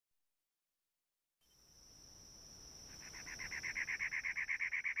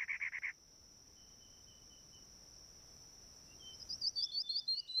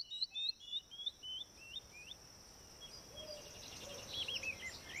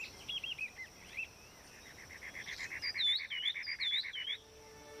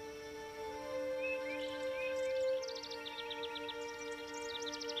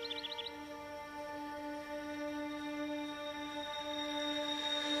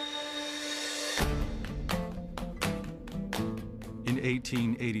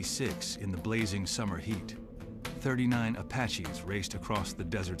1886, in the blazing summer heat, 39 Apaches raced across the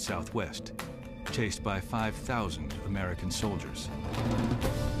desert Southwest, chased by 5,000 American soldiers.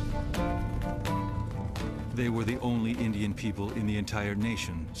 They were the only Indian people in the entire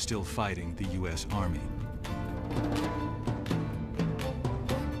nation still fighting the U.S. Army.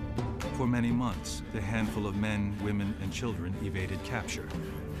 For many months, the handful of men, women, and children evaded capture,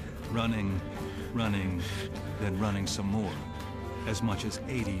 running, running, then running some more, as much as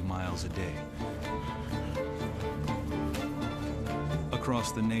 80 miles a day.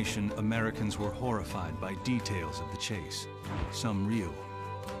 Across the nation, Americans were horrified by details of the chase, some real,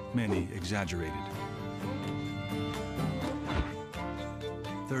 many exaggerated.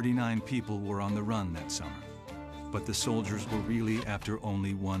 39 people were on the run that summer, but the soldiers were really after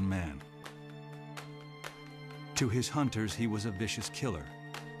only one man. To his hunters, he was a vicious killer,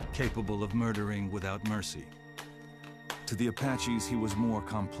 capable of murdering without mercy. To the Apaches, he was more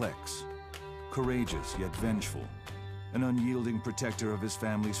complex, courageous yet vengeful, an unyielding protector of his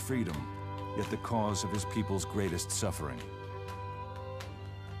family's freedom, yet the cause of his people's greatest suffering.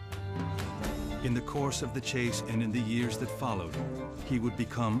 In the course of the chase and in the years that followed, he would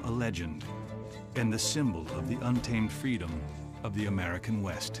become a legend and the symbol of the untamed freedom of the American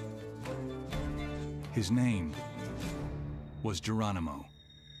West. His name was Geronimo.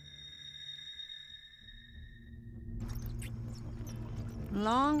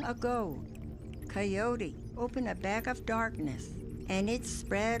 Long ago, Coyote opened a bag of darkness, and it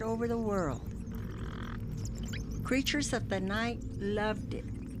spread over the world. Creatures of the night loved it,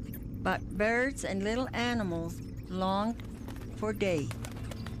 but birds and little animals longed for day.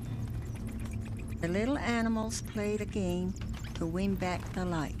 The little animals played a game to win back the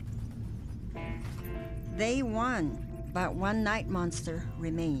light. They won, but one night monster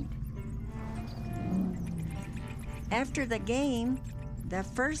remained. After the game, the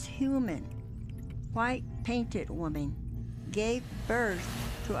first human, white painted woman, gave birth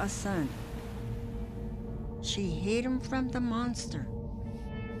to a son. She hid him from the monster.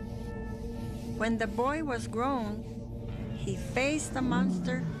 When the boy was grown, he faced the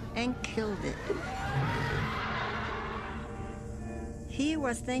monster and killed it. He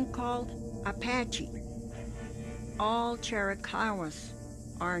was then called Apache. All Chiricahuas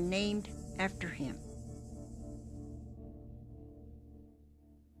are named after him.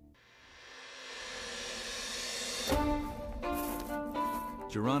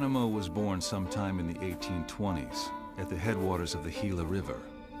 Geronimo was born sometime in the 1820s at the headwaters of the Gila River,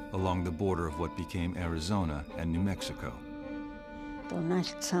 along the border of what became Arizona and New Mexico.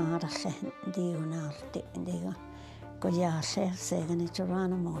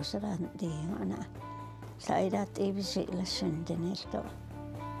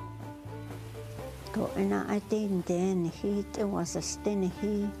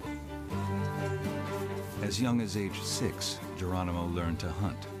 As young as age 6, Geronimo learned to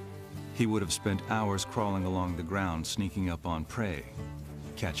hunt. He would have spent hours crawling along the ground, sneaking up on prey,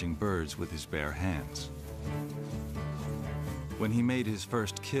 catching birds with his bare hands. When he made his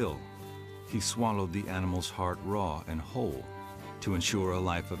first kill, he swallowed the animal's heart raw and whole to ensure a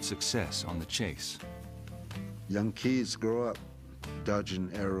life of success on the chase. Young kids grow up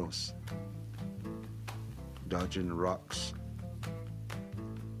dodging arrows, dodging rocks.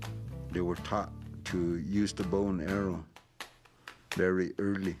 They were taught to use the bow and arrow very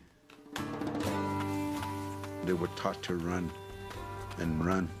early. They were taught to run and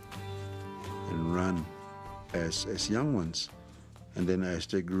run and run as young ones. And then as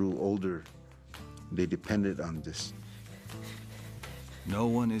they grew older, they depended on this. No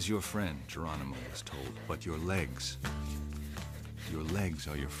one is your friend, Geronimo was told, but your legs. Your legs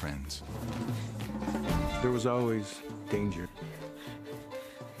are your friends. There was always danger.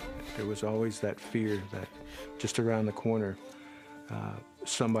 There was always that fear that just around the corner,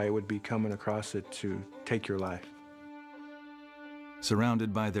 somebody would be coming across it to take your life.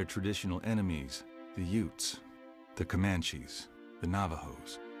 Surrounded by their traditional enemies, the Utes, the Comanches, the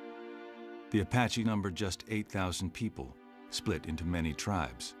Navajos, the Apache numbered just 8,000 people, split into many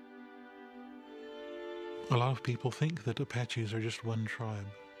tribes. A lot of people think that Apaches are just one tribe,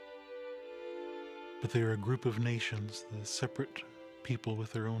 but they are a group of nations, the separate people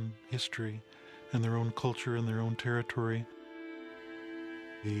with their own history and their own culture and their own territory.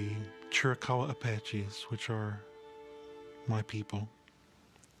 The Chiricahua Apaches, which are my people,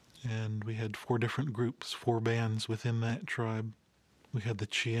 and we had 4 different groups, 4 bands within that tribe. We had the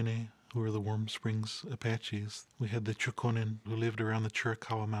Cheyenne, who were the Warm Springs Apaches. We had the Chokonen, who lived around the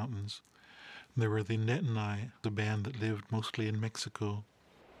Chiricahua Mountains. There were the Netanai, the band that lived mostly in Mexico.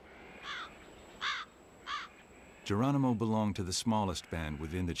 Geronimo belonged to the smallest band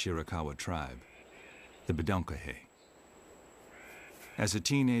within the Chiricahua tribe, the Bedonkohe. As a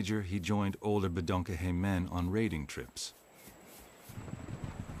teenager, he joined older Bedonkohe men on raiding trips.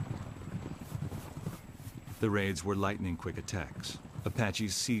 The raids were lightning-quick attacks.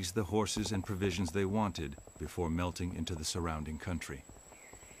 Apaches seized the horses and provisions they wanted before melting into the surrounding country.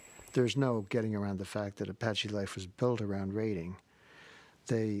 There's no getting around the fact that Apache life was built around raiding.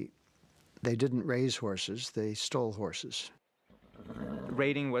 They didn't raise horses, they stole horses.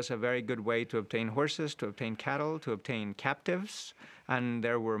 Raiding was a very good way to obtain horses, to obtain cattle, to obtain captives, and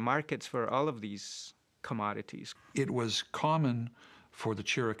there were markets for all of these commodities. It was common for the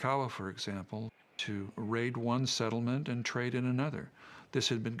Chiricahua, for example, to raid one settlement and trade in another. This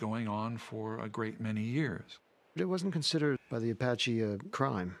had been going on for a great many years. It wasn't considered by the Apache a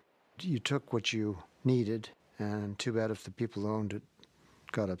crime. You took what you needed, and too bad if the people who owned it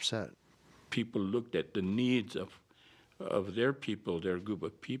got upset. People looked at the needs of their people, their group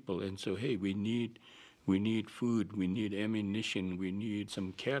of people, and so, hey, we need food, we need ammunition, we need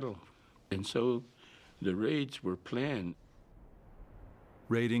some cattle. And so the raids were planned.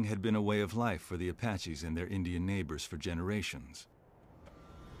 Raiding had been a way of life for the Apaches and their Indian neighbors for generations.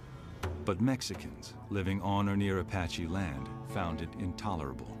 But Mexicans living on or near Apache land found it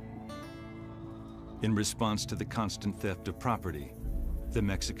intolerable. In response to the constant theft of property, the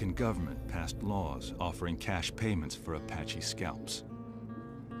Mexican government passed laws offering cash payments for Apache scalps.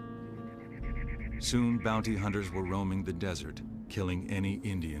 Soon, bounty hunters were roaming the desert, killing any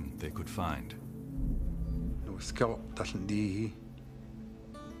Indian they could find.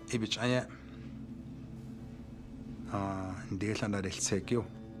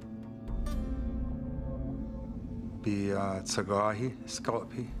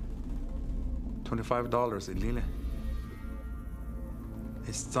 $25 ilile.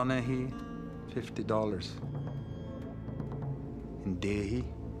 Istanehi, $50. In Dehi,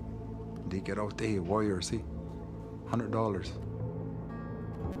 they get out there, warriors, $100.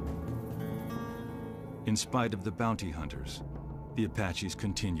 In spite of the bounty hunters, the Apaches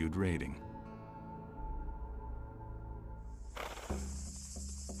continued raiding.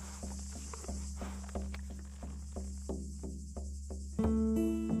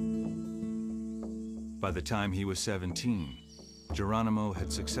 By the time he was 17, Geronimo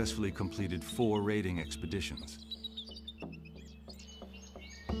had successfully completed 4 raiding expeditions.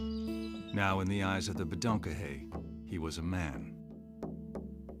 Now, in the eyes of the Bedonkohe, he was a man.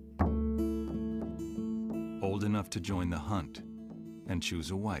 Old enough to join the hunt and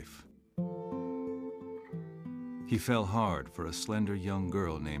choose a wife. He fell hard for a slender young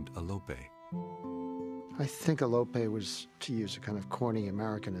girl named Alope. I think Alope was, to use a kind of corny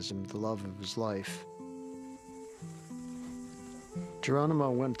Americanism, the love of his life. Geronimo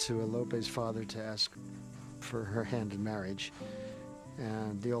went to Alope's father to ask for her hand in marriage,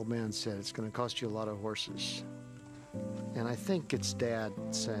 and the old man said, "It's going to cost you a lot of horses." And I think it's Dad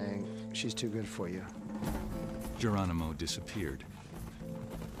saying, "She's too good for you." Geronimo disappeared.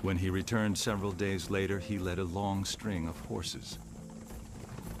 When he returned several days later, he led a long string of horses.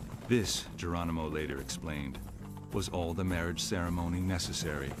 This, Geronimo later explained, was all the marriage ceremony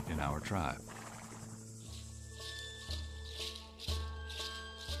necessary in our tribe.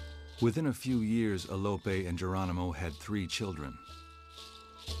 Within a few years, Alope and Geronimo had 3 children.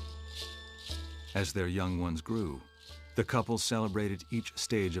 As their young ones grew, the couple celebrated each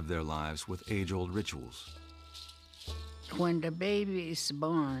stage of their lives with age-old rituals. When the baby is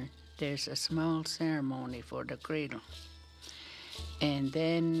born, there's a small ceremony for the cradle. And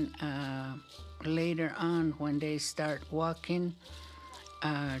then later on, when they start walking,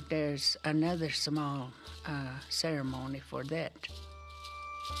 there's another small ceremony for that.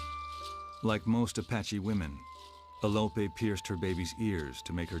 Like most Apache women, Alope pierced her baby's ears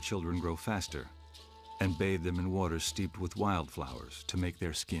to make her children grow faster and bathed them in water steeped with wildflowers to make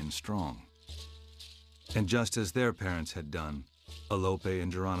their skin strong. And just as their parents had done, Alope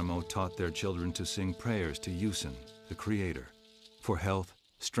and Geronimo taught their children to sing prayers to Yusen, the Creator, for health,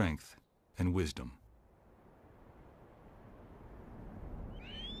 strength, and wisdom.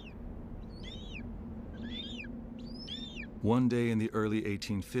 One day in the early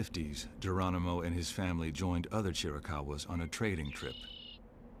 1850s, Geronimo and his family joined other Chiricahuas on a trading trip.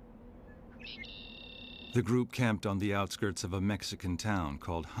 The group camped on the outskirts of a Mexican town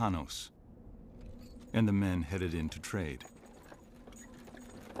called Janos, and the men headed in to trade.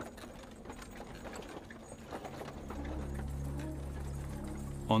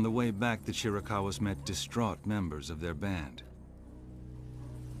 On the way back, the Chiricahuas met distraught members of their band.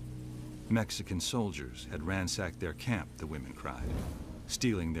 Mexican soldiers had ransacked their camp, the women cried,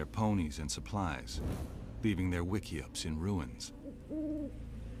 stealing their ponies and supplies. leaving their wickiups in ruins.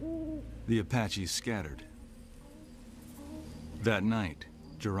 The Apaches scattered. That night,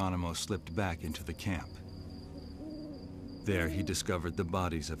 Geronimo slipped back into the camp. There he discovered the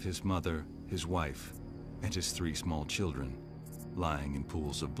bodies of his mother, his wife, and his 3 small children, lying in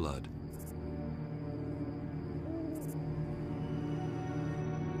pools of blood.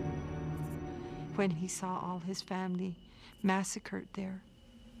 When he saw all his family massacred there,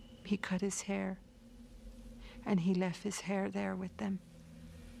 he cut his hair, and he left his hair there with them.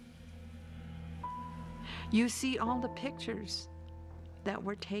 You see all the pictures that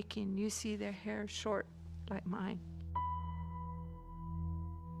were taken. You see their hair short like mine.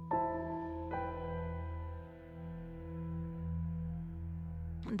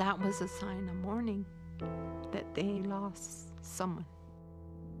 That was a sign of mourning that they lost someone.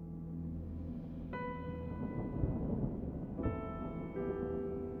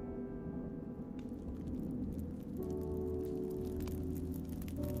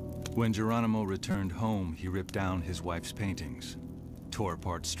 When Geronimo returned home, he ripped down his wife's paintings, tore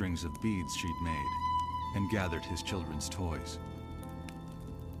apart strings of beads she'd made, and gathered his children's toys.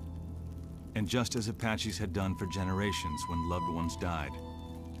 And just as Apaches had done for generations when loved ones died,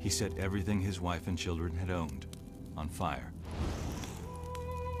 he set everything his wife and children had owned on fire.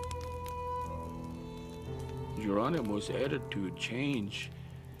 Geronimo's attitude changed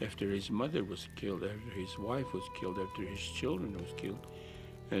after his mother was killed, after his wife was killed, after his children was killed.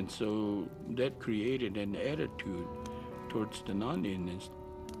 And so that created an attitude towards the non-Indians.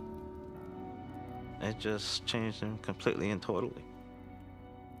 It just changed him completely and totally.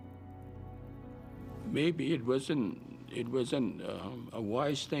 Maybe it wasn't a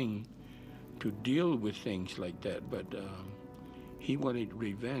wise thing to deal with things like that, but he wanted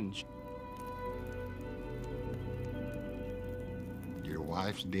revenge. Your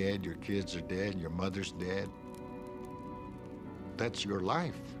wife's dead, your kids are dead, your mother's dead. That's your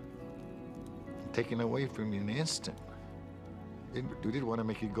life. Taken away from you in an instant. They didn't want to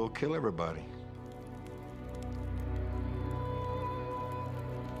make you go kill everybody.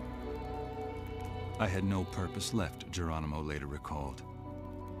 I had no purpose left, Geronimo later recalled.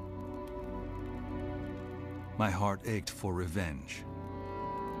 My heart ached for revenge.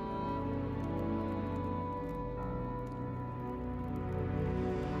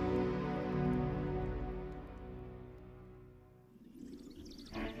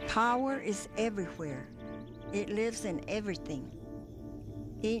 Power is everywhere. It lives in everything.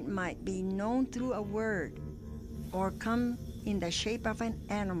 It might be known through a word or come in the shape of an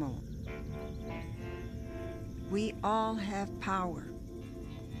animal. We all have power,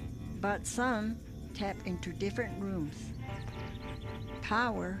 but some tap into different rooms.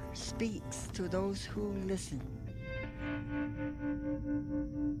 Power speaks to those who listen.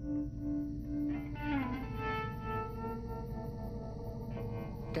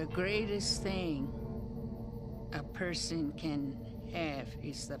 The greatest thing a person can have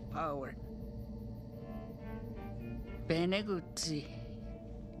is the power. Benegutsi,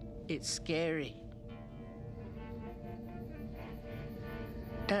 it's scary.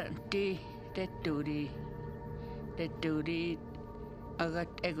 The duty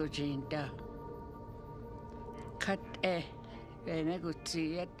agat egojinta. Kat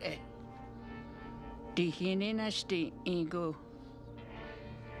benegutsi et Dihininashti ego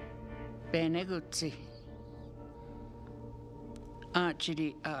benegutsi.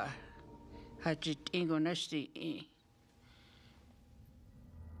 Archidi hajit ego nashti.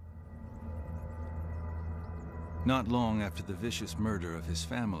 Not long after the vicious murder of his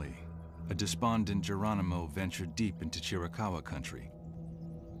family, a despondent Geronimo ventured deep into Chiricahua country.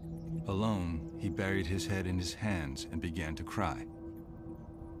 Alone, he buried his head in his hands and began to cry.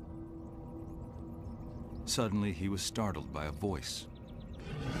 Suddenly, he was startled by a voice.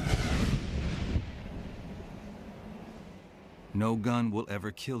 "No gun will ever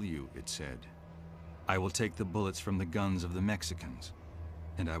kill you," it said. "I will take the bullets from the guns of the Mexicans,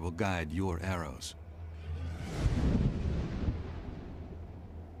 and I will guide your arrows."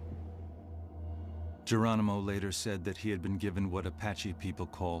 Geronimo later said that he had been given what Apache people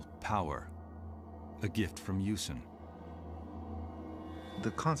call power, a gift from Yusin.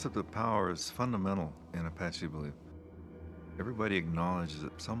 The concept of power is fundamental in Apache belief. Everybody acknowledges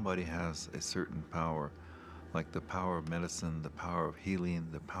that somebody has a certain power, like the power of medicine, the power of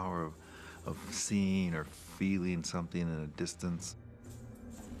healing, the power of seeing or feeling something in a distance.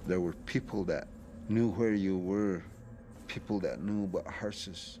 There were people that knew where you were, people that knew about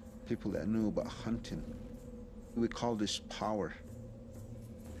horses, people that knew about hunting. We call this power.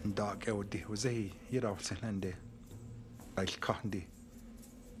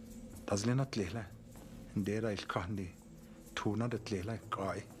 and there I can't do not at like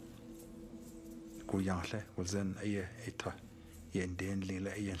guy. Go yangle was then a eta yen den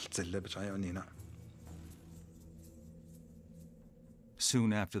lila yen celebs I onina.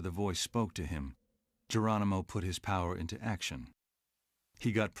 Soon after the voice spoke to him, Geronimo put his power into action.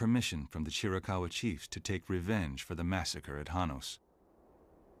 He got permission from the Chiricahua chiefs to take revenge for the massacre at Janos.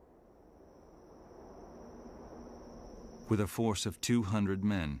 With a force of 200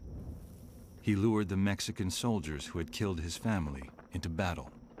 men, he lured the Mexican soldiers who had killed his family into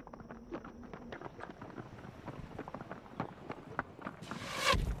battle.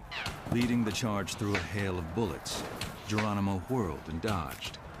 Leading the charge through a hail of bullets, Geronimo whirled and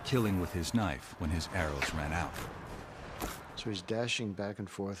dodged, killing with his knife when his arrows ran out. So he's dashing back and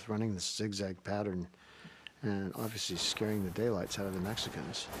forth, running this zigzag pattern, and obviously scaring the daylights out of the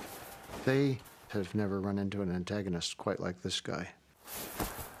Mexicans. They have never run into an antagonist quite like this guy.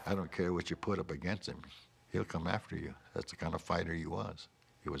 I don't care what you put up against him. He'll come after you. That's the kind of fighter he was.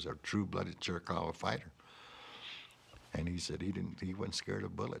 He was a true-blooded Chiricahua fighter. And he said he wasn't scared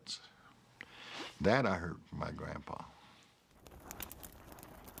of bullets. That I heard from my grandpa.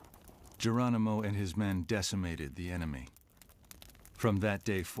 Geronimo and his men decimated the enemy. From that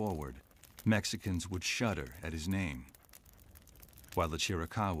day forward, Mexicans would shudder at his name, while the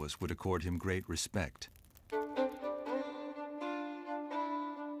Chiricahuas would accord him great respect.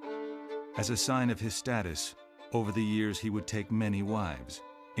 As a sign of his status, over the years he would take many wives,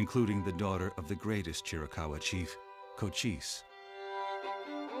 including the daughter of the greatest Chiricahua chief, Cochise.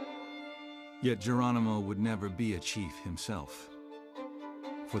 Yet Geronimo would never be a chief himself.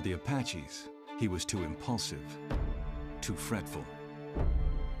 For the Apaches, he was too impulsive, too fretful,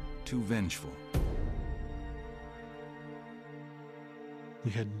 too vengeful.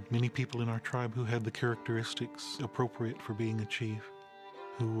 We had many people in our tribe who had the characteristics appropriate for being a chief,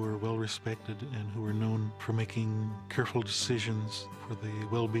 who were well respected and who were known for making careful decisions for the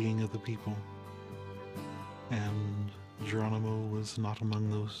well-being of the people. And Geronimo was not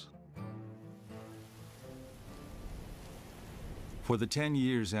among those. For the 10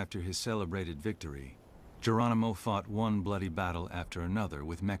 years after his celebrated victory, Geronimo fought one bloody battle after another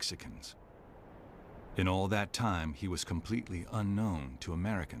with Mexicans. In all that time, he was completely unknown to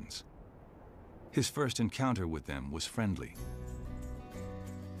Americans. His first encounter with them was friendly.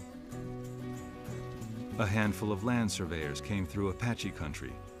 A handful of land surveyors came through Apache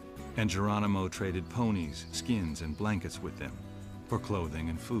country, and Geronimo traded ponies, skins, and blankets with them for clothing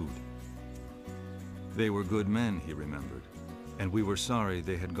and food. They were good men, he remembered, and we were sorry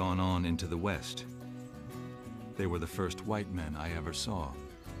they had gone on into the West. They were the first white men I ever saw.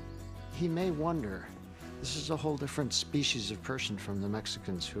 He may wonder, this is a whole different species of person from the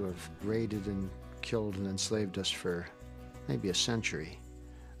Mexicans who have raided and killed and enslaved us for maybe a century.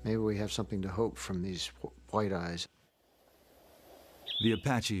 Maybe we have something to hope from these white eyes. The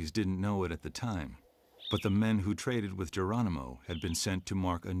Apaches didn't know it at the time, but the men who traded with Geronimo had been sent to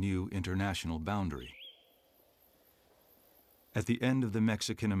mark a new international boundary. At the end of the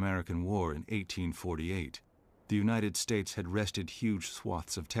Mexican-American War in 1848, the United States had wrested huge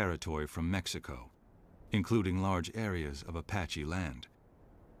swaths of territory from Mexico, including large areas of Apache land.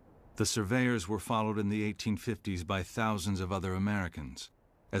 The surveyors were followed in the 1850s by thousands of other Americans,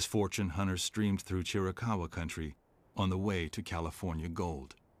 as fortune hunters streamed through Chiricahua country on the way to California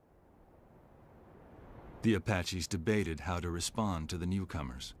gold. The Apaches debated how to respond to the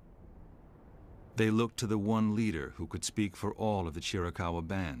newcomers. They looked to the one leader who could speak for all of the Chiricahua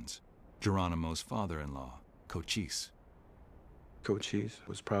bands, Geronimo's father-in-law, Cochise. Cochise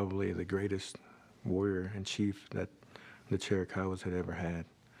was probably the greatest warrior and chief that the Chiricahuas had ever had.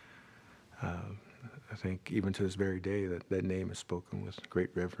 I think even to this very day that name is spoken with great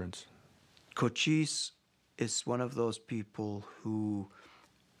reverence. Cochise is one of those people who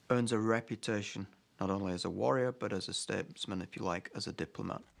earns a reputation, not only as a warrior, but as a statesman, if you like, as a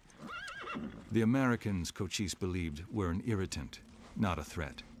diplomat. The Americans, Cochise believed, were an irritant, not a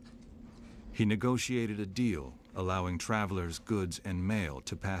threat. He negotiated a deal allowing travelers, goods, and mail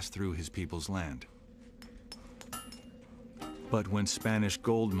to pass through his people's land. But when Spanish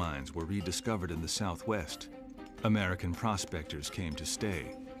gold mines were rediscovered in the Southwest, American prospectors came to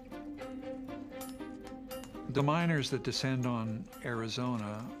stay. The miners that descend on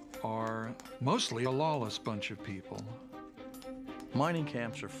Arizona are mostly a lawless bunch of people. Mining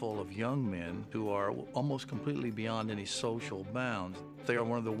camps are full of young men who are almost completely beyond any social bounds. They are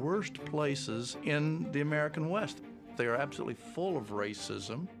one of the worst places in the American West. They are absolutely full of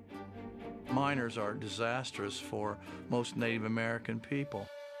racism. Miners are disastrous for most Native American people.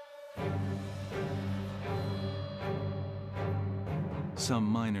 Some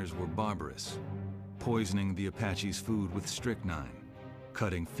miners were barbarous. poisoning the Apaches' food with strychnine,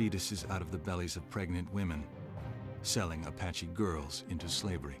 cutting fetuses out of the bellies of pregnant women, selling Apache girls into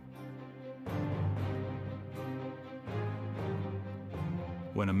slavery.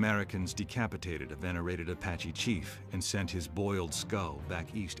 When Americans decapitated a venerated Apache chief and sent his boiled skull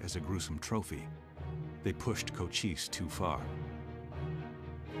back east as a gruesome trophy, they pushed Cochise too far.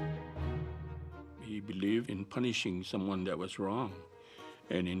 He believed in punishing someone that was wrong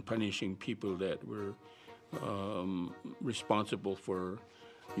and in punishing people that were responsible for,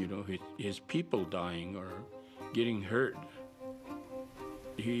 his people dying or getting hurt.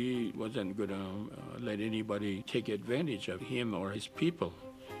 He wasn't going to let anybody take advantage of him or his people.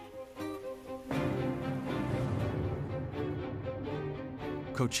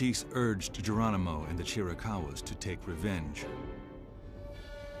 Cochise urged Geronimo and the Chiricahuas to take revenge.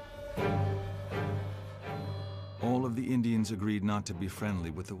 All of the Indians agreed not to be friendly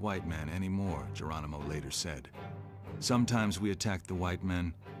with the white man anymore, Geronimo later said. Sometimes we attacked the white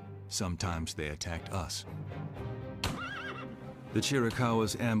men, sometimes they attacked us. The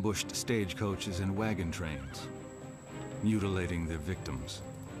Chiricahuas ambushed stagecoaches and wagon trains, mutilating their victims,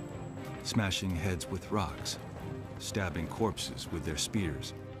 smashing heads with rocks, stabbing corpses with their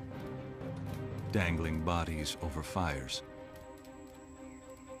spears, dangling bodies over fires.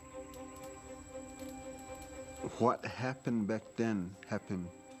 What happened back then happened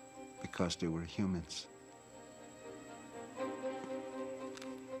because they were humans.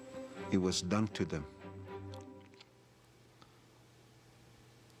 It was done to them.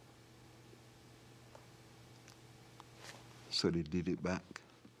 So they did it back.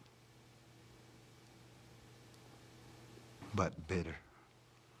 But better.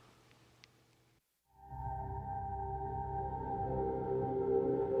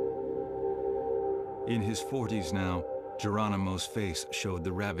 In his 40s now, Geronimo's face showed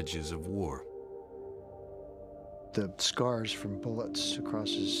the ravages of war. The scars from bullets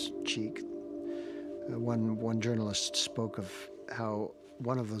across his cheek. One journalist spoke of how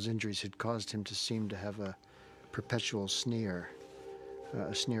one of those injuries had caused him to seem to have a perpetual sneer,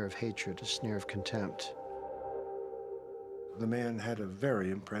 a sneer of hatred, a sneer of contempt. The man had a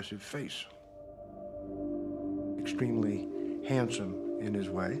very impressive face. Extremely handsome in his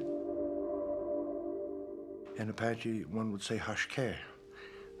way. In Apache, one would say hashke.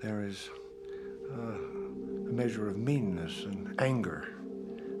 There is a measure of meanness and anger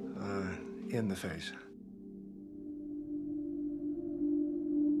in the face.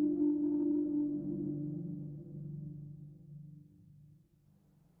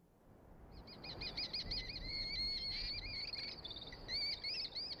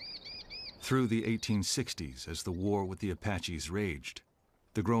 Through the 1860s, as the war with the Apaches raged,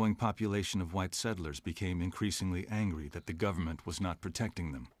 the growing population of white settlers became increasingly angry that the government was not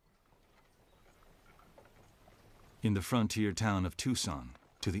protecting them. In the frontier town of Tucson,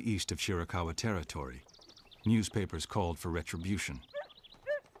 to the east of Chiricahua territory, newspapers called for retribution.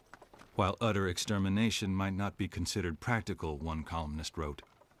 While utter extermination might not be considered practical, one columnist wrote,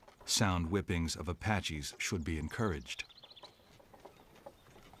 sound whippings of Apaches should be encouraged.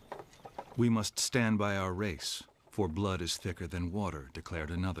 We must stand by our race, for blood is thicker than water, declared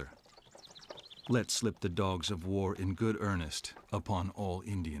another. Let slip the dogs of war in good earnest upon all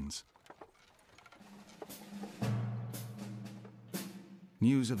Indians.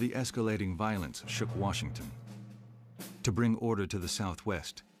 News of the escalating violence shook Washington. To bring order to the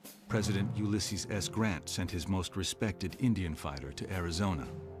Southwest, President Ulysses S. Grant sent his most respected Indian fighter to Arizona.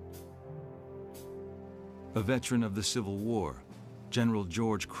 A veteran of the Civil War, General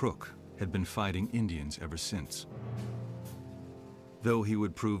George Crook had been fighting Indians ever since. Though he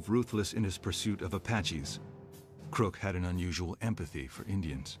would prove ruthless in his pursuit of Apaches, Crook had an unusual empathy for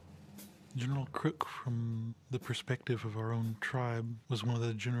Indians. General Crook, from the perspective of our own tribe, was one of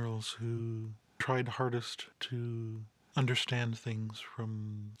the generals who tried hardest to understand things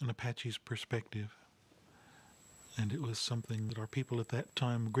from an Apache's perspective. And it was something that our people at that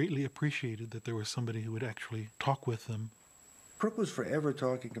time greatly appreciated, that there was somebody who would actually talk with them. Crook was forever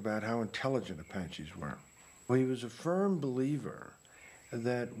talking about how intelligent Apaches were. He was a firm believer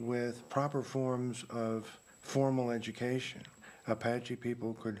that with proper forms of formal education, Apache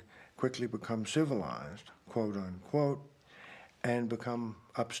people could quickly become civilized, quote unquote, and become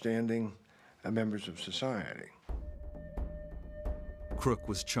upstanding members of society. Crook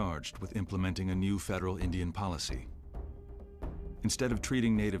was charged with implementing a new federal Indian policy. Instead of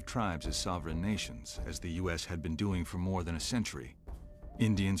treating native tribes as sovereign nations, as the U.S. had been doing for more than a century,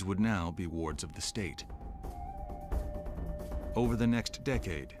 Indians would now be wards of the state. Over the next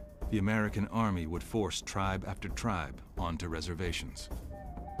decade, the American Army would force tribe after tribe onto reservations.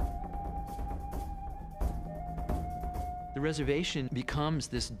 The reservation becomes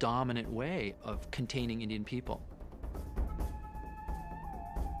this dominant way of containing Indian people.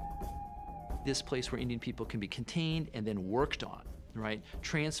 This place where Indian people can be contained and then worked on, right?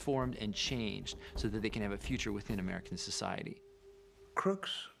 Transformed and changed so that they can have a future within American society.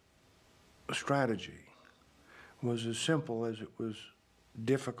 Crook's strategy was as simple as it was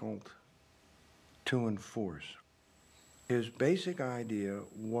difficult to enforce. His basic idea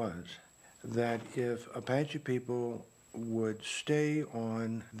was that if Apache people would stay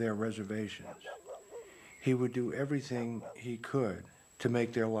on their reservations, he would do everything he could to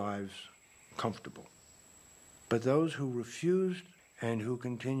make their lives comfortable. But those who refused and who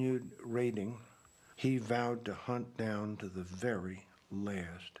continued raiding, he vowed to hunt down to the very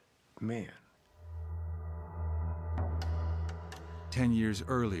last man. 10 years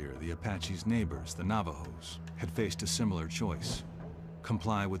earlier, the Apaches' neighbors, the Navajos, had faced a similar choice: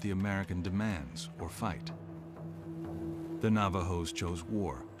 comply with the American demands or fight. The Navajos chose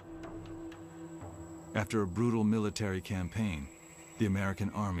war. After a brutal military campaign, the American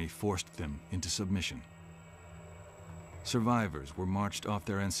army forced them into submission. Survivors were marched off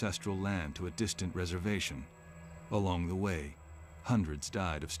their ancestral land to a distant reservation. Along the way, hundreds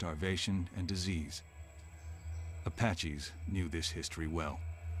died of starvation and disease. Apaches knew this history well.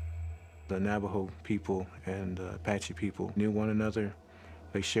 The Navajo people and Apache people knew one another.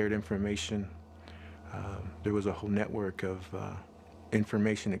 They shared information. There was a whole network of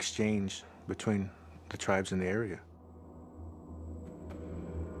information exchange between the tribes in the area.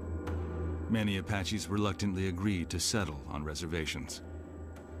 Many Apaches reluctantly agreed to settle on reservations.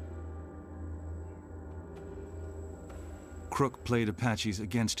 Crook played Apaches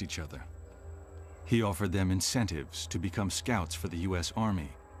against each other. He offered them incentives to become scouts for the U.S. Army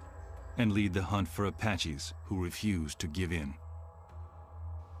and lead the hunt for Apaches who refused to give in.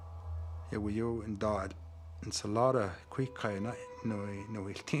 Yeah, we you in Dad, and a lot of quick kind of no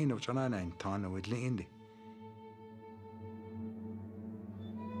iltin of Jana and Tana with Lindy.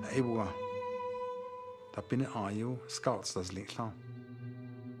 Ewa, that been an you scouts does little.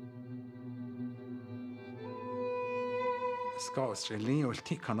 Scouts, Lin will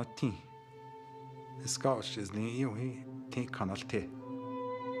take cannot tea. The Scouts is Lin you he take cannot tea.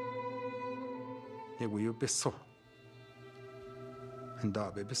 Yeah, we you be so. And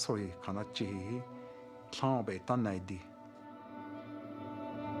that baby so he cannot gee, can't be done ID.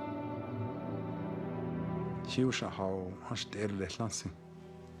 She was how much the lancing.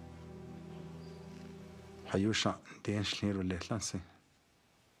 How you shot dance near the lancing.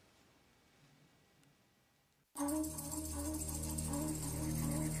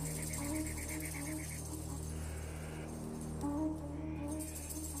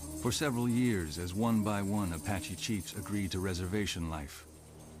 For several years, as one by one Apache chiefs agreed to reservation life,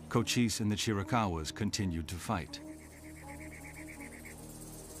 Cochise and the Chiricahuas continued to fight.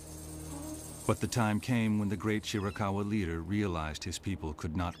 But the time came when the great Chiricahua leader realized his people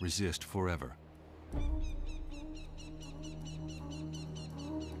could not resist forever.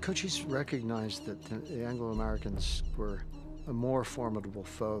 Cochise recognized that the Anglo-Americans were a more formidable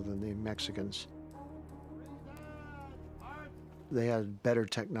foe than the Mexicans. They had better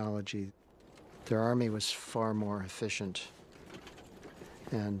technology. Their army was far more efficient.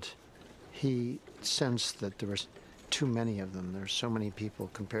 And he sensed that there was too many of them. There were so many people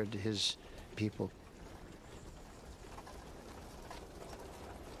compared to his people.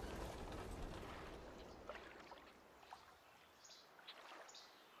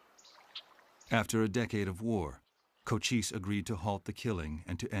 After a decade of war, Cochise agreed to halt the killing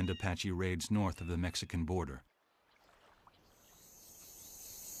and to end Apache raids north of the Mexican border.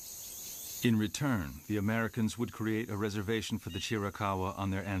 In return, the Americans would create a reservation for the Chiricahua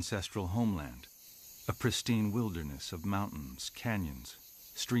on their ancestral homeland, a pristine wilderness of mountains, canyons,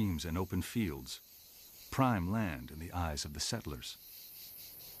 streams, and open fields, prime land in the eyes of the settlers.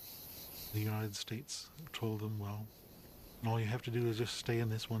 The United States told them, well, all you have to do is just stay in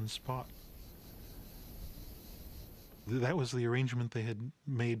this one spot. That was the arrangement they had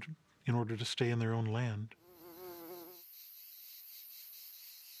made in order to stay in their own land.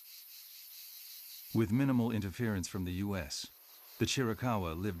 With minimal interference from the U.S., the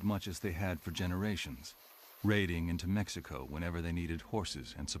Chiricahua lived much as they had for generations, raiding into Mexico whenever they needed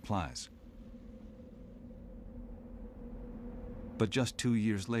horses and supplies. But just 2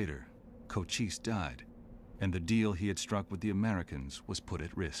 years later, Cochise died, and the deal he had struck with the Americans was put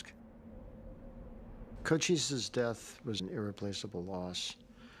at risk. Cochise's death was an irreplaceable loss.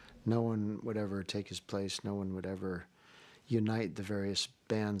 No one would ever take his place. No one would ever unite the various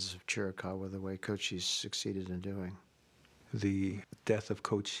bands of Chiricahua the way Cochise succeeded in doing. The death of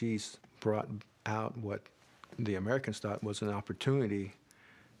Cochise brought out what the Americans thought was an opportunity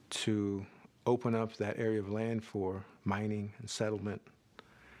to open up that area of land for mining and settlement,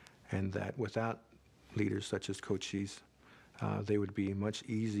 and that without leaders such as Cochise, they would be much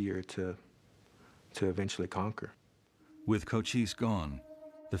easier to eventually conquer. With Cochise gone,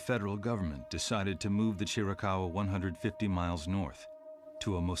 the federal government decided to move the Chiricahua 150 miles north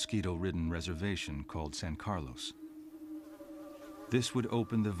to a mosquito-ridden reservation called San Carlos. This would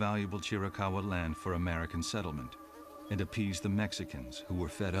open the valuable Chiricahua land for American settlement and appease the Mexicans who were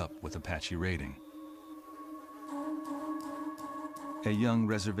fed up with Apache raiding. A young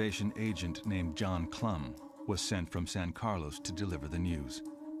reservation agent named John Clum was sent from San Carlos to deliver the news.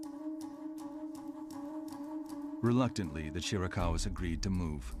 Reluctantly, the Chiricahuas agreed to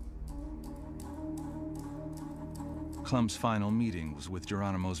move. Clum's final meeting was with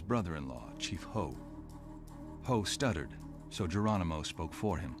Geronimo's brother-in-law, Chief Ho. Ho stuttered, so Geronimo spoke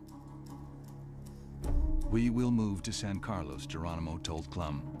for him. "We will move to San Carlos," Geronimo told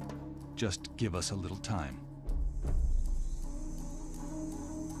Clum. "Just give us a little time."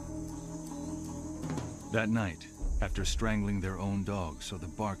 That night, after strangling their own dogs so the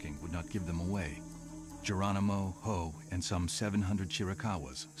barking would not give them away, Geronimo, Ho, and some 700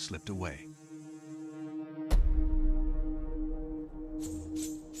 Chiricahuas slipped away.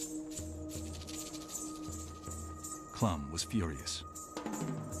 Clum was furious.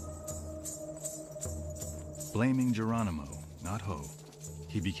 Blaming Geronimo, not Ho,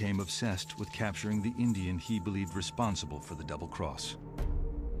 he became obsessed with capturing the Indian he believed responsible for the double cross.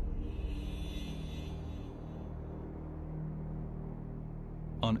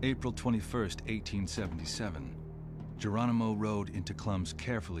 On April 21, 1877, Geronimo rode into Clum's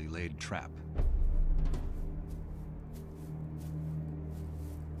carefully laid trap.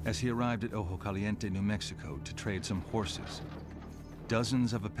 As he arrived at Ojo Caliente, New Mexico, to trade some horses,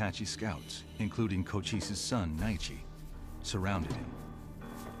 dozens of Apache scouts, including Cochise's son, Naiche, surrounded him.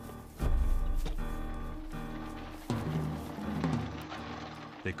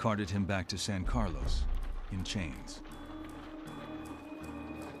 They carted him back to San Carlos in chains.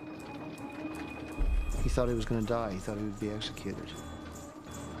 He thought he was going to die. He thought he would be executed.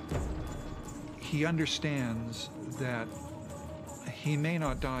 He understands that he may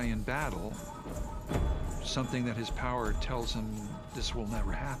not die in battle, something that his power tells him this will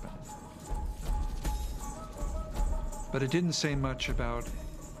never happen. But it didn't say much about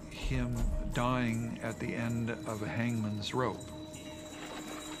him dying at the end of a hangman's rope.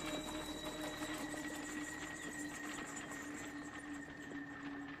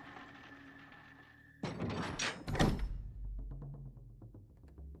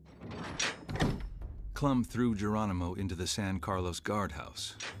 Clum threw Geronimo into the San Carlos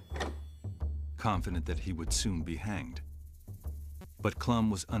guardhouse, confident that he would soon be hanged. But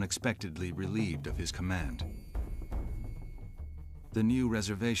Clum was unexpectedly relieved of his command. The new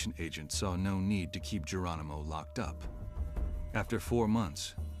reservation agent saw no need to keep Geronimo locked up. After 4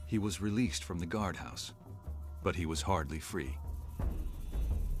 months, he was released from the guardhouse, but he was hardly free.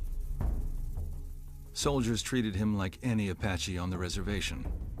 Soldiers treated him like any Apache on the reservation.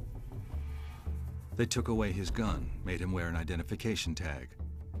 They took away his gun, made him wear an identification tag,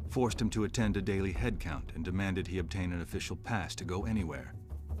 forced him to attend a daily head count, and demanded he obtain an official pass to go anywhere,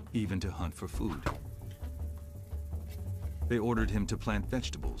 even to hunt for food. They ordered him to plant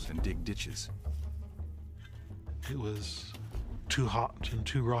vegetables and dig ditches. It was too hot and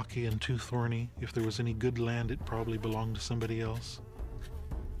too rocky and too thorny. If there was any good land, it probably belonged to somebody else.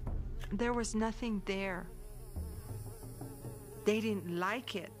 There was nothing there. They didn't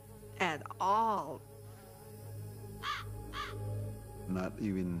like it at all. Not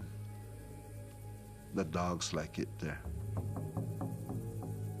even the dogs like it there.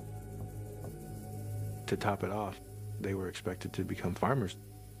 To top it off, they were expected to become farmers.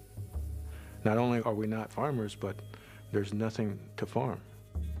 Not only are we not farmers, but there's nothing to farm.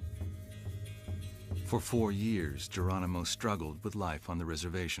 For 4 years, Geronimo struggled with life on the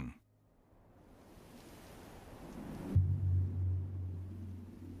reservation.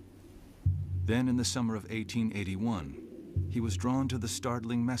 Then, in the summer of 1881, he was drawn to the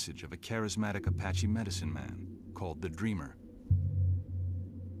startling message of a charismatic Apache medicine man called the Dreamer.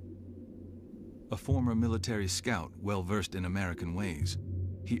 A former military scout well-versed in American ways,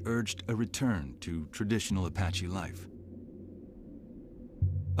 he urged a return to traditional Apache life.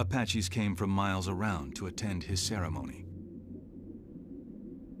 Apaches came from miles around to attend his ceremony.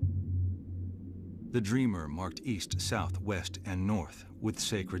 The Dreamer marked east, south, west, and north with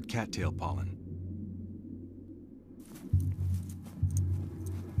sacred cattail pollen.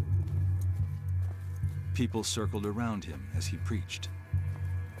 People circled around him as he preached.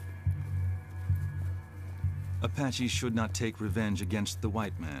 Apaches should not take revenge against the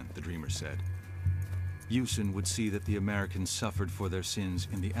white man, the dreamer said. Houston would see that the Americans suffered for their sins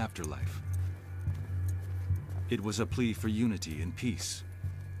in the afterlife. It was a plea for unity and peace,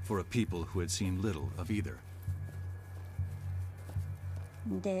 for a people who had seen little of either.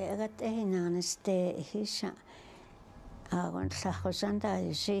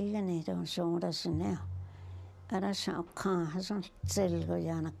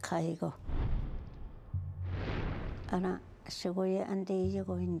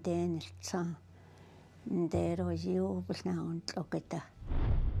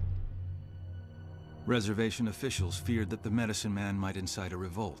 Reservation officials feared that the medicine man might incite a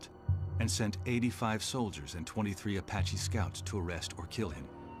revolt and sent 85 soldiers and 23 Apache scouts to arrest or kill him.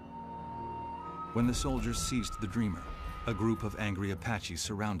 When the soldiers seized the dreamer, a group of angry Apaches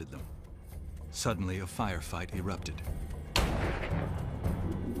surrounded them. Suddenly, a firefight erupted.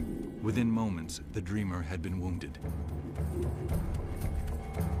 Within moments, the dreamer had been wounded.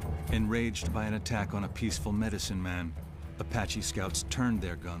 Enraged by an attack on a peaceful medicine man, Apache scouts turned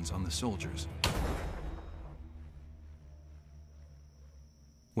their guns on the soldiers.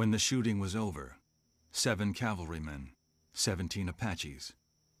 When the shooting was over, 7 cavalrymen, 17 Apaches,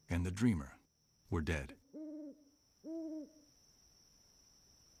 and the dreamer were dead.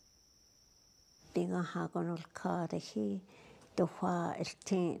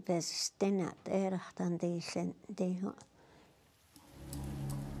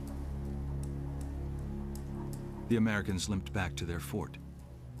 The Americans limped back to their fort.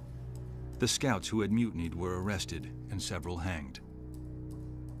 The scouts who had mutinied were arrested and several hanged.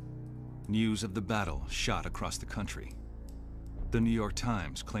 News of the battle shot across the country. The New York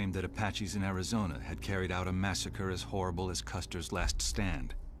Times claimed that Apaches in Arizona had carried out a massacre as horrible as Custer's last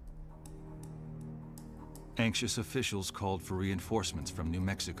stand. Anxious officials called for reinforcements from New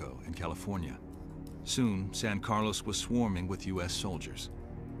Mexico and California. Soon, San Carlos was swarming with U.S. soldiers.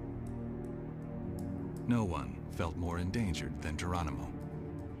 No one felt more endangered than Geronimo.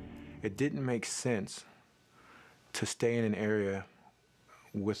 It didn't make sense to stay in an area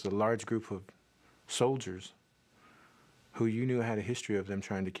with a large group of soldiers who you knew had a history of them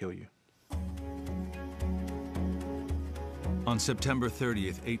trying to kill you. On September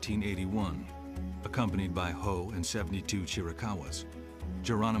 30th, 1881, accompanied by Ho and 72 Chiricahuas,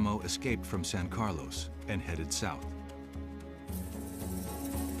 Geronimo escaped from San Carlos and headed south.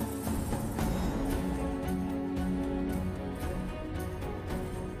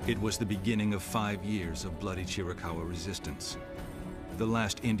 It was the beginning of 5 years of bloody Chiricahua resistance, the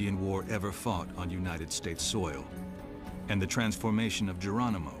last Indian war ever fought on United States soil, and the transformation of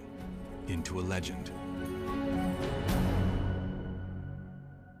Geronimo into a legend.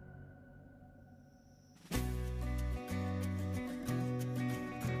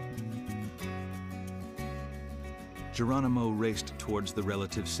 Geronimo raced towards the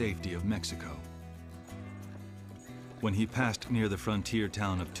relative safety of Mexico. When he passed near the frontier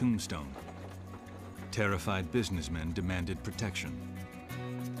town of Tombstone, terrified businessmen demanded protection.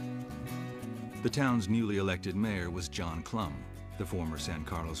 The town's newly elected mayor was John Clum, the former San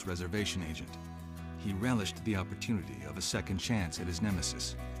Carlos reservation agent. He relished the opportunity of a second chance at his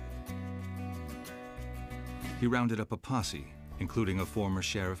nemesis. He rounded up a posse, including a former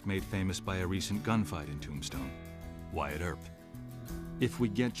sheriff made famous by a recent gunfight in Tombstone, Wyatt Earp. "If we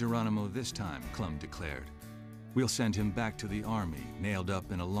get Geronimo this time," Clum declared, "we'll send him back to the army, nailed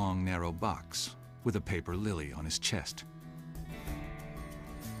up in a long, narrow box, with a paper lily on his chest."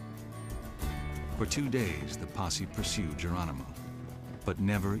 For 2 days, the posse pursued Geronimo, but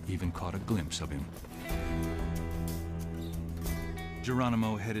never even caught a glimpse of him.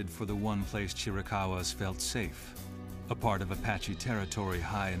 Geronimo headed for the one place Chiricahuas felt safe, a part of Apache territory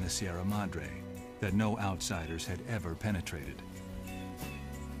high in the Sierra Madre that no outsiders had ever penetrated.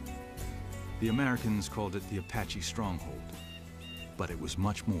 The Americans called it the Apache Stronghold, but it was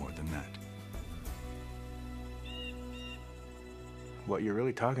much more than that. What you're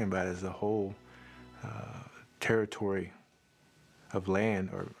really talking about is the whole territory of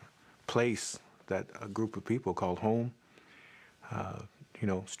land or place that a group of people called home,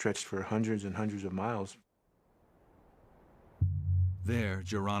 stretched for hundreds and hundreds of miles. There,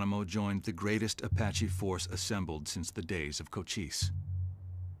 Geronimo joined the greatest Apache force assembled since the days of Cochise.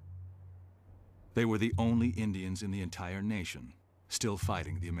 They were the only Indians in the entire nation still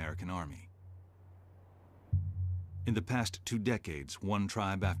fighting the American army. In the past 2 decades, one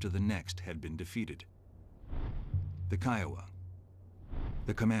tribe after the next had been defeated. The Kiowa,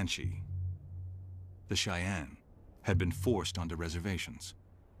 the Comanche, the Cheyenne had been forced onto reservations.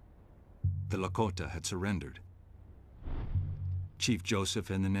 The Lakota had surrendered. Chief Joseph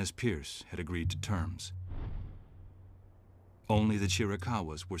and the Nez Perce had agreed to terms. Only the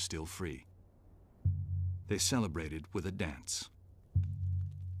Chiricahuas were still free. They celebrated with a dance.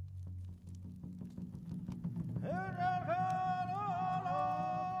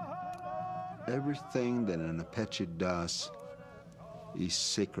 Everything that an Apache does is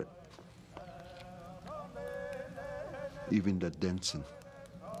sacred. Even the dancing.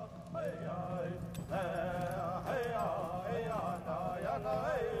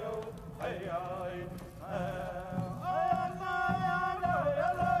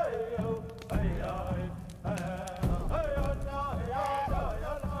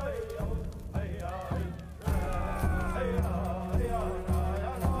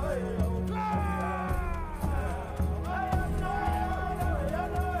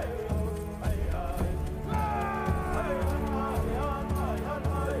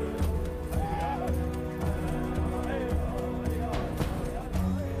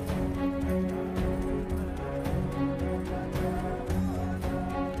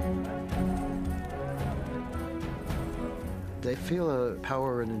 They feel a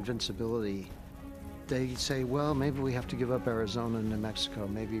power and invincibility. They say, well, maybe we have to give up Arizona and New Mexico.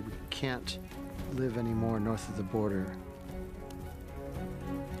 Maybe we can't live anymore north of the border.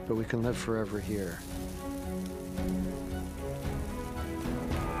 But we can live forever here.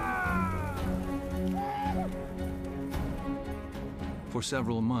 For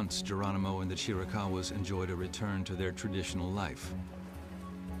several months, Geronimo and the Chiricahuas enjoyed a return to their traditional life.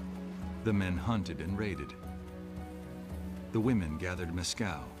 The men hunted and raided. The women gathered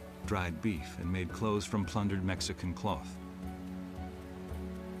mezcal, dried beef, and made clothes from plundered Mexican cloth.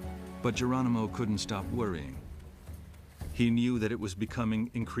 But Geronimo couldn't stop worrying. He knew that it was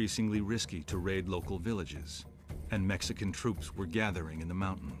becoming increasingly risky to raid local villages, and Mexican troops were gathering in the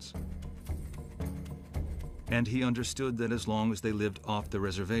mountains. And he understood that as long as they lived off the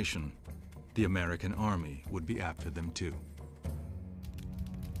reservation, the American army would be after them too.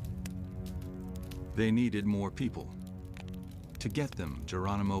 They needed more people. To get them,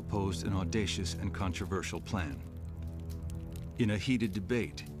 Geronimo posed an audacious and controversial plan. In a heated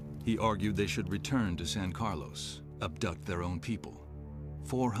debate, he argued they should return to San Carlos, abduct their own people,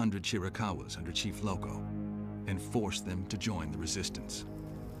 400 Chiricahuas under Chief Loco, and force them to join the resistance.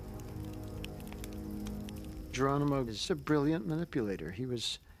 Geronimo is a brilliant manipulator. He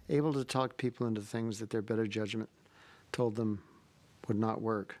was able to talk people into things that their better judgment told them would not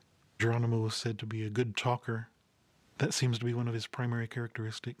work. Geronimo was said to be a good talker. That seems to be one of his primary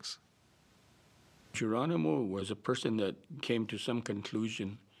characteristics. Geronimo was a person that came to some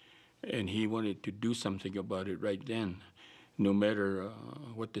conclusion, and he wanted to do something about it right then, no matter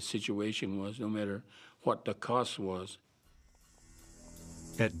what the situation was, no matter what the cost was.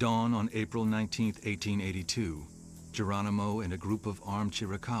 At dawn on April 19, 1882, Geronimo and a group of armed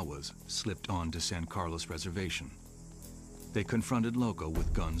Chiricahuas slipped onto San Carlos Reservation. They confronted Loco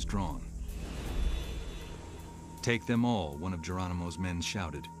with guns drawn. "Take them all," one of Geronimo's men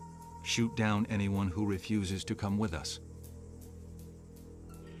shouted. "Shoot down anyone who refuses to come with us."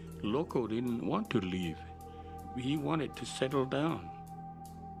 Loco didn't want to leave. He wanted to settle down.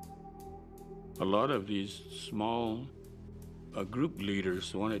 A lot of these small group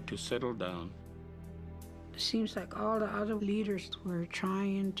leaders wanted to settle down. It seems like all the other leaders were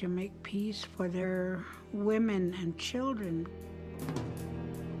trying to make peace for their women and children.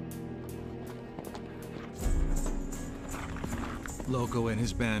 Loco and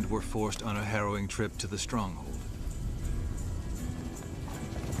his band were forced on a harrowing trip to the stronghold.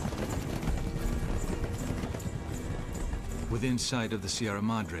 Within sight of the Sierra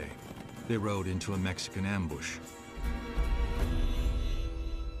Madre, they rode into a Mexican ambush.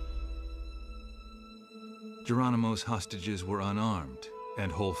 Geronimo's hostages were unarmed,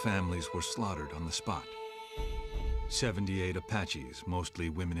 and whole families were slaughtered on the spot. 78 Apaches, mostly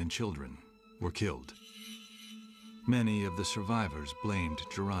women and children, were killed. Many of the survivors blamed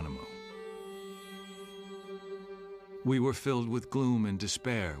Geronimo. "We were filled with gloom and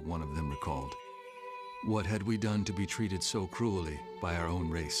despair," one of them recalled. "What had we done to be treated so cruelly by our own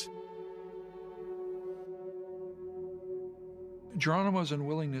race?" Geronimo's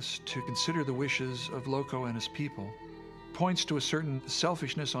unwillingness to consider the wishes of Loco and his people points to a certain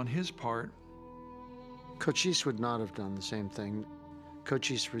selfishness on his part. Cochise would not have done the same thing.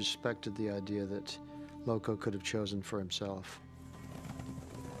 Cochise respected the idea that Loco could have chosen for himself.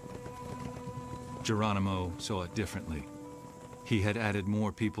 Geronimo saw it differently. He had added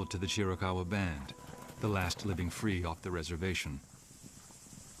more people to the Chiricahua band, the last living free off the reservation.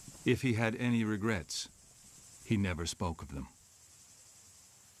 If he had any regrets, he never spoke of them.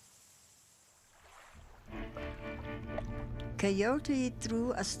 Coyote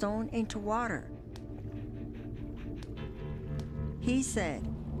threw a stone into water. He said,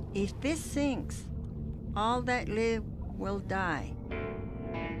 "If this sinks, all that live will die."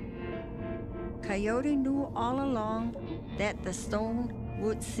 Coyote knew all along that the stone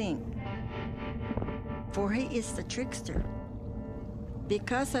would sink, for he is the trickster.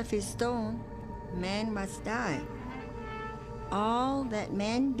 Because of his stone, man must die. All that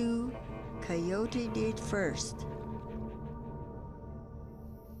man do, Coyote did first.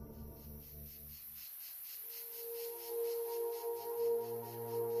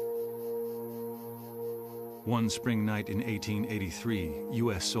 One spring night in 1883,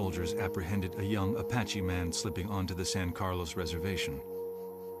 U.S. soldiers apprehended a young Apache man slipping onto the San Carlos reservation.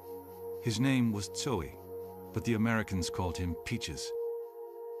 His name was Tsoe, but the Americans called him Peaches.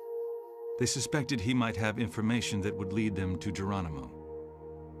 They suspected he might have information that would lead them to Geronimo.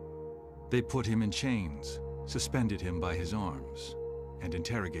 They put him in chains, suspended him by his arms, and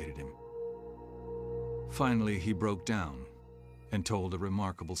interrogated him. Finally, he broke down and told a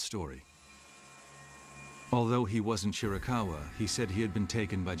remarkable story. Although he wasn't Chiricahua, he said he had been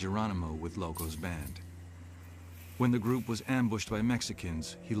taken by Geronimo with Loco's band. When the group was ambushed by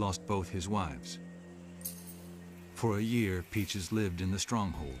Mexicans, he lost both his wives. For a year, Peaches lived in the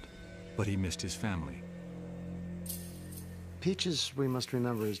stronghold, but he missed his family. Peaches, we must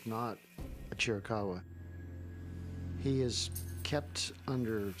remember, is not a Chiricahua. He is kept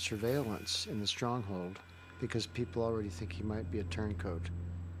under surveillance in the stronghold because people already think he might be a turncoat.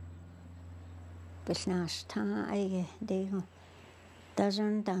 Bisnas ta aige dego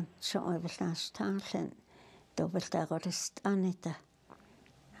dazun dan so bisnas tansen do biltagorist anita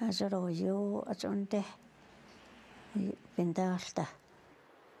hazaro yo azonde bindalta.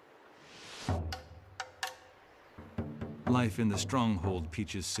 Life in the stronghold,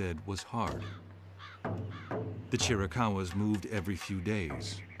 Peaches said, was hard. The Chiricahuas moved every few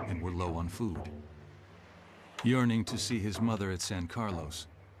days and were low on food. Yearning to see his mother at San Carlos,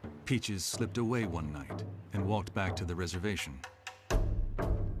 Peaches slipped away one night and walked back to the reservation.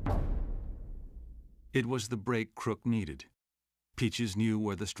 It was the break Crook needed. Peaches knew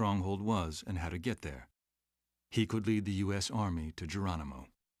where the stronghold was and how to get there. He could lead the U.S. Army to Geronimo.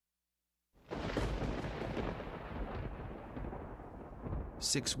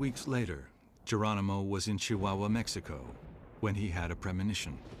 6 weeks later, Geronimo was in Chihuahua, Mexico, when he had a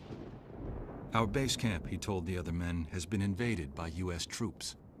premonition. Our base camp, he told the other men, has been invaded by U.S.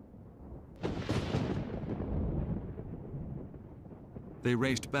 troops. They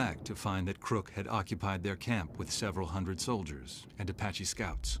raced back to find that Crook had occupied their camp with several hundred soldiers and Apache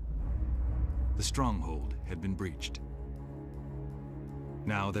scouts. The stronghold had been breached.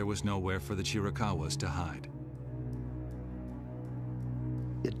 Now there was nowhere for the Chiricahuas to hide.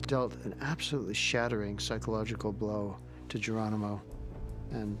 It dealt an absolutely shattering psychological blow to Geronimo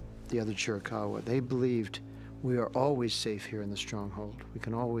and the other Chiricahua. They believed we are always safe here in the stronghold. We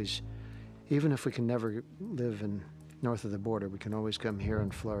can always, even if we can never live in north of the border, we can always come here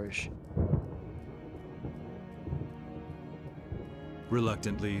and flourish.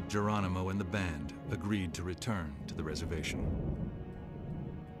 Reluctantly, Geronimo and the band agreed to return to the reservation.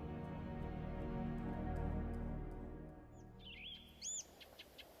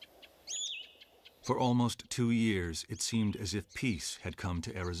 For almost 2 years, it seemed as if peace had come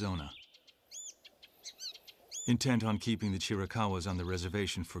to Arizona. Intent on keeping the Chiricahuas on the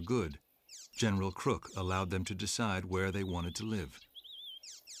reservation for good, General Crook allowed them to decide where they wanted to live.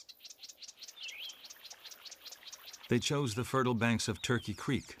 They chose the fertile banks of Turkey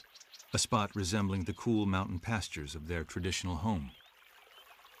Creek, a spot resembling the cool mountain pastures of their traditional home.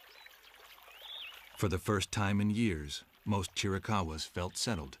 For the first time in years, most Chiricahuas felt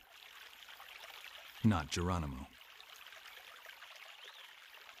settled. Not Geronimo.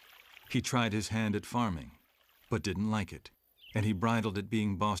 He tried his hand at farming, but didn't like it, and he bridled at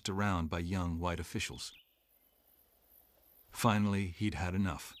being bossed around by young white officials. Finally, he'd had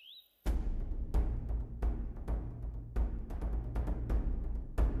enough.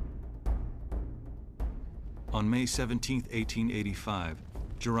 On May 17, 1885,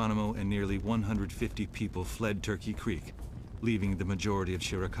 Geronimo and nearly 150 people fled Turkey Creek, leaving the majority of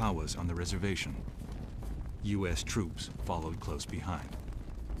Chiricahuas on the reservation. U.S. troops followed close behind.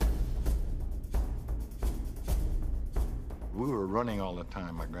 We were running all the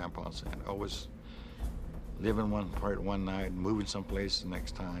time, my grandpa said. Always living one part one night, moving someplace the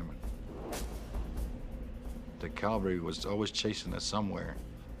next time. The cavalry was always chasing us somewhere.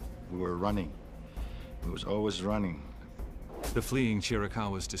 We were running. We was always running. The fleeing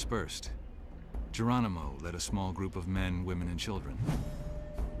Chiricahuas dispersed. Geronimo led a small group of men, women, and children.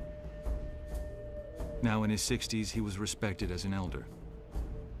 Now in his 60s, he was respected as an elder.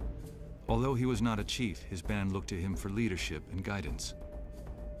 Although he was not a chief, his band looked to him for leadership and guidance.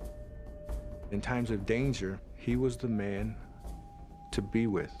 In times of danger, he was the man to be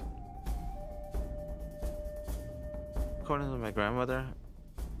with. According to my grandmother,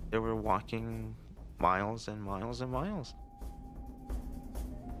 they were walking miles and miles and miles.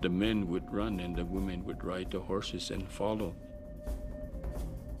 The men would run and the women would ride the horses and follow.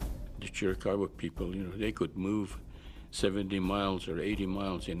 The Chiricahua people, they could move 70 miles or 80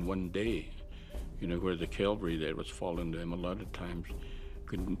 miles in one day, where the cavalry that was following them a lot of times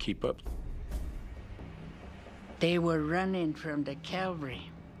couldn't keep up. They were running from the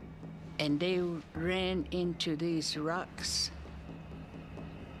cavalry, and they ran into these rocks,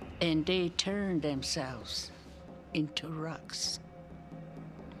 and they turned themselves into rocks.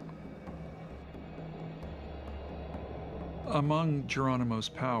 Among Geronimo's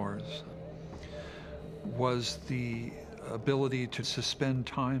powers was the ability to suspend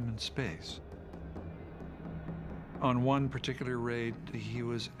time and space. On one particular raid, he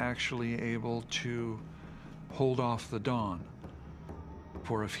was actually able to hold off the dawn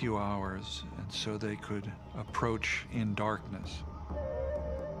for a few hours, and so they could approach in darkness.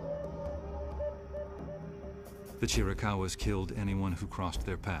 The Chiricahuas killed anyone who crossed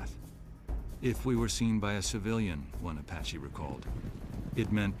their path. If we were seen by a civilian, one Apache recalled, it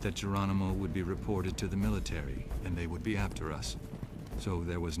meant that Geronimo would be reported to the military and they would be after us. So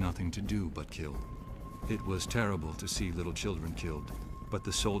there was nothing to do but kill. It was terrible to see little children killed, but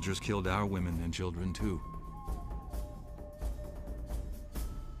the soldiers killed our women and children too.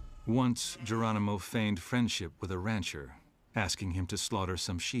 Once, Geronimo feigned friendship with a rancher, asking him to slaughter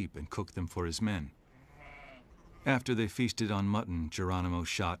some sheep and cook them for his men. After they feasted on mutton, Geronimo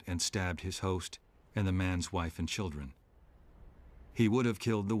shot and stabbed his host and the man's wife and children. He would have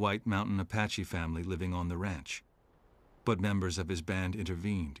killed the White Mountain Apache family living on the ranch, but members of his band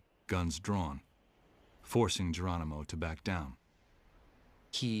intervened, guns drawn, forcing Geronimo to back down.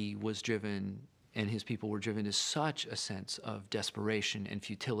 He was driven, and his people were driven to such a sense of desperation and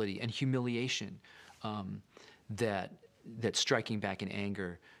futility and humiliation that striking back in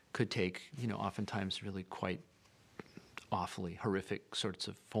anger could take, oftentimes really quite awfully horrific sorts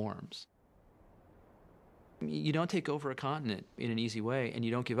of forms. You don't take over a continent in an easy way, and you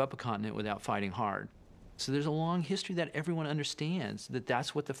don't give up a continent without fighting hard. So there's a long history that everyone understands that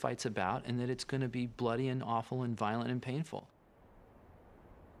that's what the fight's about, and that it's going to be bloody and awful and violent and painful.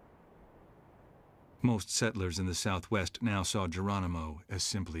 Most settlers in the Southwest now saw Geronimo as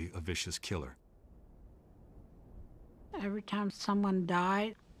simply a vicious killer. Every time someone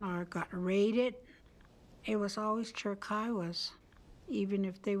died or got raided, it was always Chiricahuas, even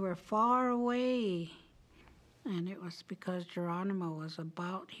if they were far away. And it was because Geronimo was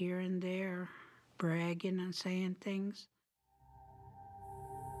about here and there, bragging and saying things.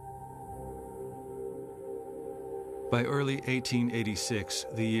 By early 1886,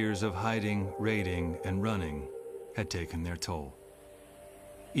 the years of hiding, raiding, and running had taken their toll.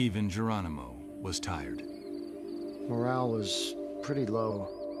 Even Geronimo was tired. Morale was pretty low.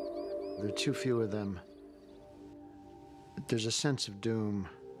 There are too few of them. There's a sense of doom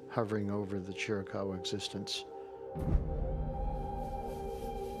hovering over the Chiricahua existence.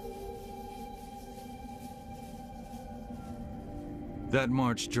 That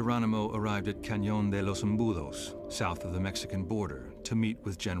March, Geronimo arrived at Cañón de los Embudos, south of the Mexican border, to meet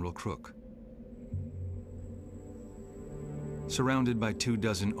with General Crook. Surrounded by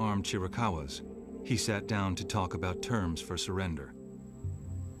 24 armed Chiricahuas, he sat down to talk about terms for surrender.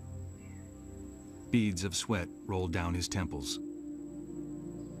 Beads of sweat rolled down his temples.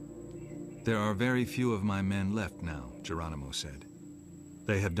 "There are very few of my men left now," Geronimo said.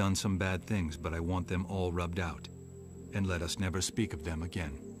 "They have done some bad things, but I want them all rubbed out, and let us never speak of them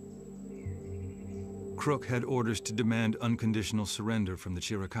again." Crook had orders to demand unconditional surrender from the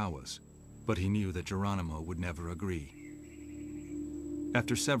Chiricahuas, but he knew that Geronimo would never agree.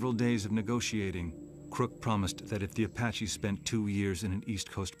 After several days of negotiating, Crook promised that if the Apaches spent 2 years in an East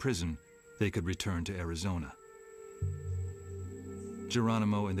Coast prison, they could return to Arizona.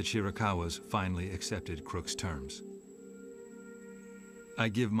 Geronimo and the Chiricahuas finally accepted Crook's terms. "I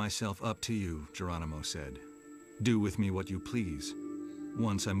give myself up to you," Geronimo said. "Do with me what you please.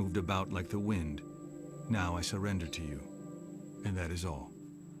 Once I moved about like the wind. Now I surrender to you, and that is all."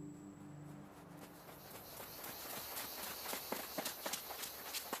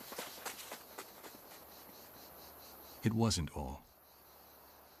 It wasn't all.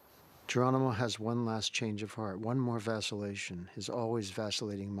 Geronimo has one last change of heart, one more vacillation, his always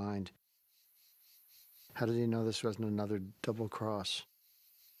vacillating mind. How did he know this wasn't another double cross?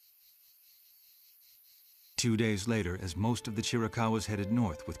 2 days later, as most of the Chiricahuas headed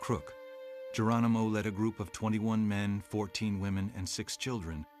north with Crook, Geronimo led a group of 21 men, 14 women, and 6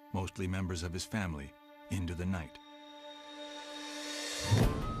 children, mostly members of his family, into the night.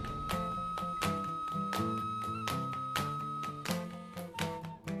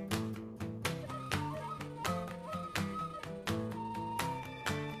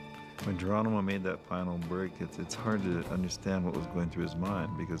 When Geronimo made that final break, it's hard to understand what was going through his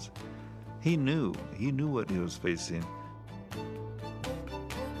mind, because he knew what he was facing.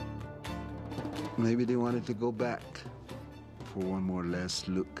 Maybe they wanted to go back for one more last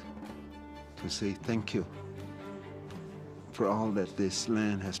look, to say thank you for all that this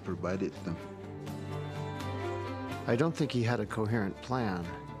land has provided them. I don't think he had a coherent plan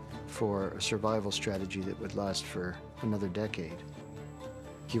for a survival strategy that would last for another decade.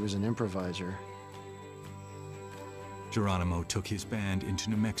 He was an improviser. Geronimo took his band into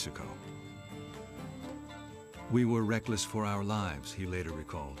New Mexico. We were reckless for our lives, he later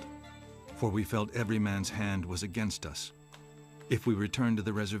recalled, for we felt every man's hand was against us. If we returned to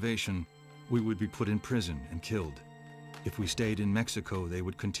the reservation, we would be put in prison and killed. If we stayed in Mexico, they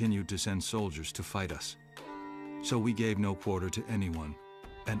would continue to send soldiers to fight us. So we gave no quarter to anyone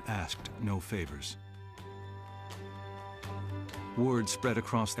and asked no favors. Word spread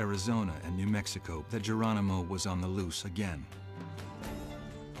across Arizona and New Mexico that Geronimo was on the loose again.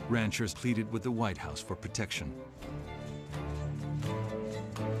 Ranchers pleaded with the White House for protection.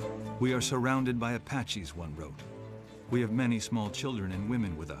 "We are surrounded by Apaches," one wrote. "We have many small children and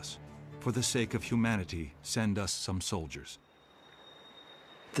women with us. For the sake of humanity, send us some soldiers."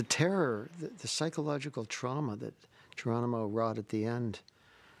 The terror, the psychological trauma that Geronimo wrought at the end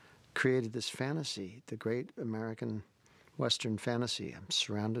created this fantasy, the great American Western fantasy. I'm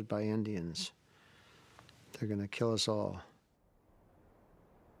surrounded by Indians. They're going to kill us all.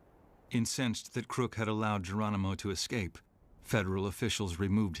 Incensed that Crook had allowed Geronimo to escape, federal officials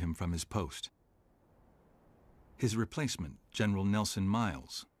removed him from his post. His replacement, General Nelson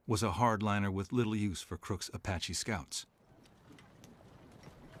Miles, was a hardliner with little use for Crook's Apache scouts.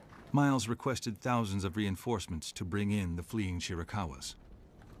 Miles requested thousands of reinforcements to bring in the fleeing Chiricahuas.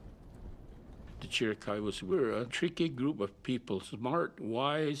 The Chiricahuas were a tricky group of people. Smart,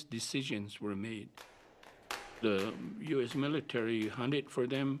 wise decisions were made. The U.S. military hunted for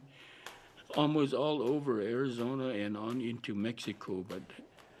them almost all over Arizona and on into Mexico, but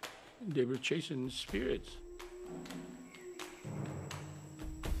they were chasing spirits.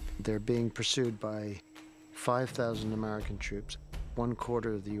 They're being pursued by 5,000 American troops,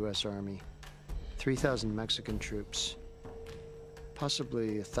 1/4 of the U.S. Army, 3,000 Mexican troops,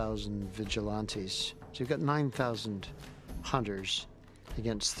 possibly 1,000 vigilantes. So you've got 9,000 hunters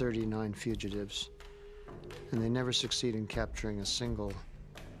against 39 fugitives, and they never succeed in capturing a single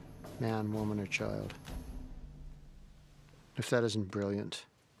man, woman, or child. If that isn't brilliant,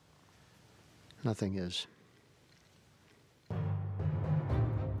 nothing is.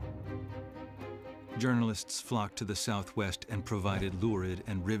 Journalists flocked to the Southwest and provided lurid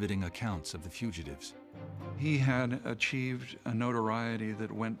and riveting accounts of the fugitives. He had achieved a notoriety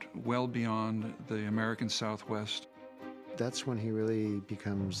that went well beyond the American Southwest. That's when he really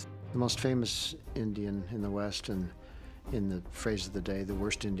becomes the most famous Indian in the West, and in the phrase of the day, the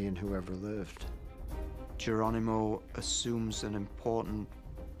worst Indian who ever lived. Geronimo assumes an important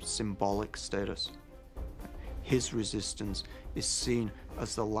symbolic status. His resistance is seen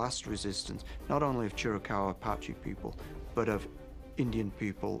as the last resistance, not only of Chiricahua Apache people, but of Indian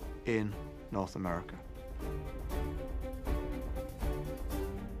people in North America.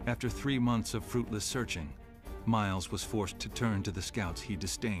 After 3 months of fruitless searching, Miles was forced to turn to the scouts he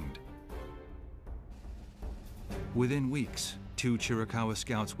disdained. Within weeks, 2 Chiricahua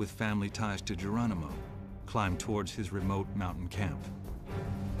scouts with family ties to Geronimo climbed towards his remote mountain camp.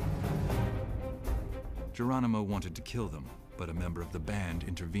 Geronimo wanted to kill them, but a member of the band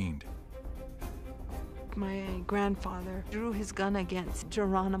intervened. My grandfather drew his gun against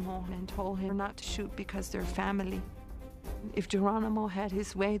Geronimo and told him not to shoot because they're family. If Geronimo had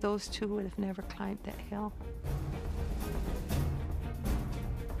his way, those two would have never climbed that hill.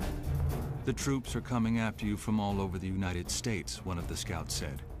 "The troops are coming after you from all over the United States," one of the scouts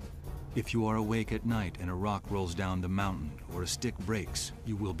said. "If you are awake at night and a rock rolls down the mountain or a stick breaks,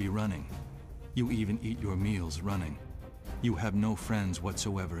 you will be running. You even eat your meals running. You have no friends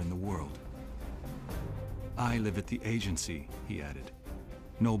whatsoever in the world." "I live at the agency," he added.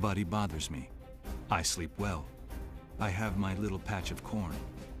 "Nobody bothers me. I sleep well. I have my little patch of corn."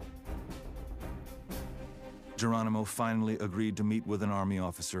 Geronimo finally agreed to meet with an Army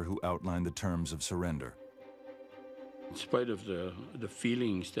officer who outlined the terms of surrender. In spite of the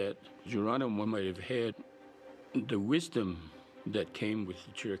feelings that Geronimo might have had, the wisdom that came with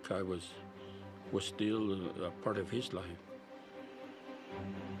the Chiricahuas was still a part of his life.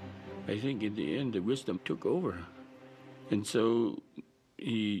 I think in the end, the wisdom took over. And so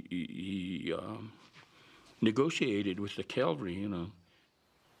he negotiated with the cavalry, you know.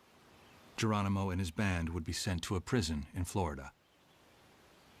 Geronimo and his band would be sent to a prison in Florida.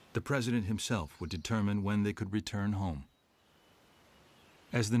 The president himself would determine when they could return home.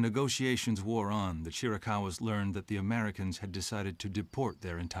 As the negotiations wore on, the Chiricahuas learned that the Americans had decided to deport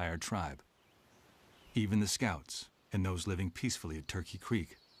their entire tribe. Even the scouts, and those living peacefully at Turkey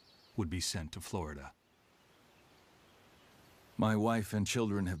Creek, would be sent to Florida. "My wife and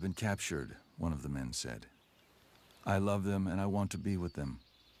children have been captured," one of the men said. "I love them and I want to be with them."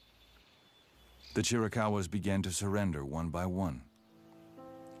 The Chiricahuas began to surrender one by one.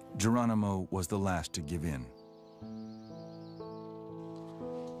 Geronimo was the last to give in.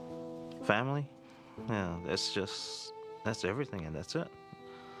 Family? Yeah, that's everything, and that's it.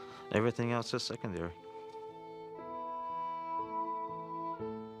 Everything else is secondary.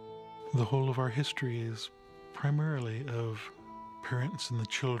 The whole of our history is primarily of parents and the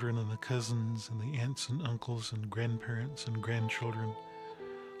children and the cousins and the aunts and uncles and grandparents and grandchildren.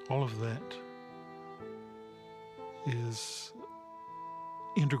 All of that is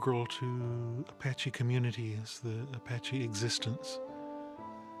integral to Apache communities, the Apache existence.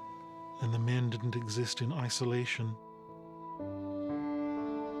 And the men didn't exist in isolation.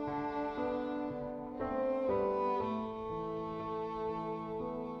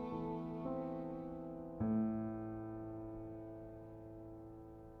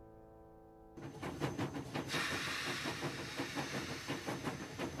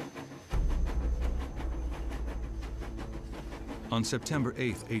 On September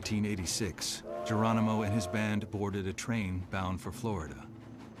 8, 1886, Geronimo and his band boarded a train bound for Florida.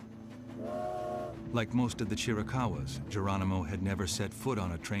 Like most of the Chiricahuas, Geronimo had never set foot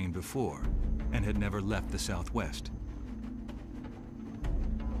on a train before and had never left the Southwest.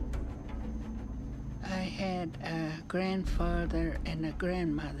 I had a grandfather and a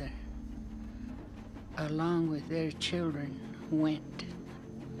grandmother, along with their children, went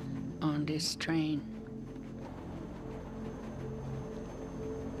on this train.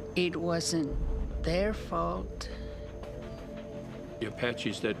 It wasn't their fault. The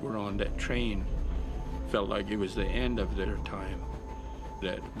Apaches that were on that train felt like it was the end of their time,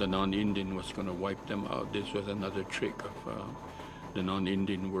 that the non-Indian was going to wipe them out. This was another trick of the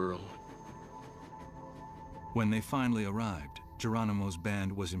non-Indian world. When they finally arrived, Geronimo's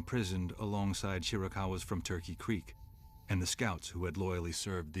band was imprisoned alongside Chiricahuas from Turkey Creek and the scouts who had loyally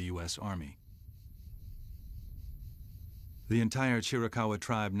served the U.S. Army. The entire Chiricahua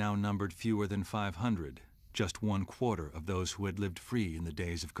tribe now numbered fewer than 500, just 1/4 of those who had lived free in the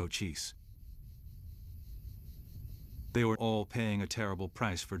days of Cochise. They were all paying a terrible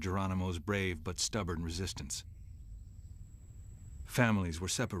price for Geronimo's brave but stubborn resistance. Families were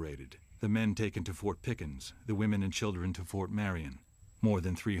separated, the men taken to Fort Pickens, the women and children to Fort Marion, more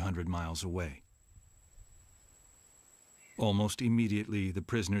than 300 miles away. Almost immediately, the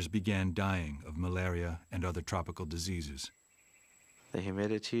prisoners began dying of malaria and other tropical diseases. The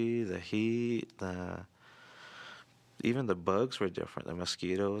humidity, the heat, even the bugs were different, the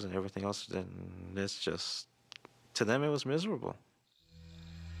mosquitoes and everything else. And it's just, to them it was miserable.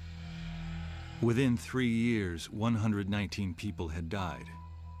 Within 3 years, 119 people had died,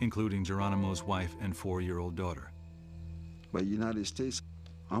 including Geronimo's wife and 4-year-old daughter. But United States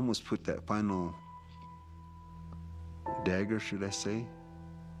almost put that final dagger, should I say,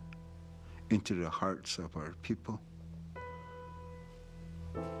 into the hearts of our people.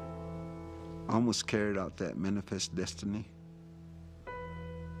 Almost carried out that manifest destiny.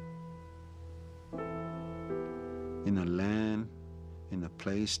 In a land, in a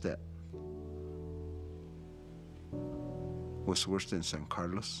place that was worse than San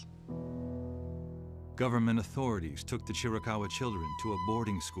Carlos. Government authorities took the Chiricahua children to a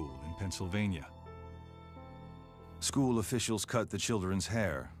boarding school in Pennsylvania. School officials cut the children's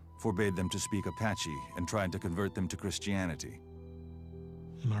hair, forbade them to speak Apache, and tried to convert them to Christianity.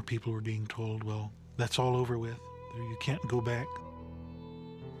 And our people were being told, well, that's all over with. You can't go back.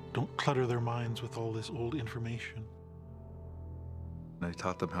 Don't clutter their minds with all this old information. They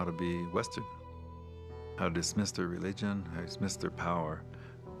taught them how to be Western, how to dismiss their religion, how to dismiss their power,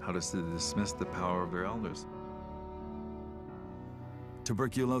 how to dismiss the power of their elders.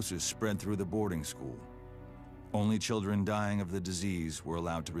 Tuberculosis spread through the boarding school. Only children dying of the disease were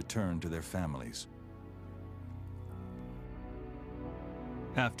allowed to return to their families.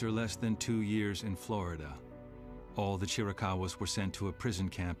 After less than 2 years in Florida, all the Chiricahuas were sent to a prison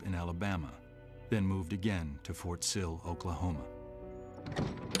camp in Alabama, then moved again to Fort Sill, Oklahoma.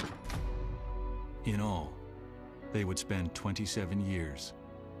 In all, they would spend 27 years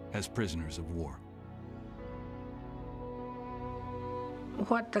as prisoners of war.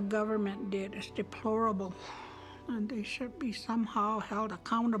 What the government did is deplorable, and they should be somehow held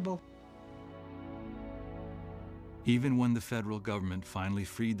accountable. Even when the federal government finally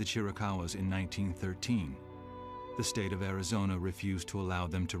freed the Chiricahuas in 1913, the state of Arizona refused to allow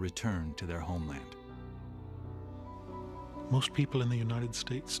them to return to their homeland. Most people in the United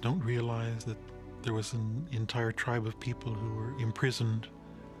States don't realize that there was an entire tribe of people who were imprisoned,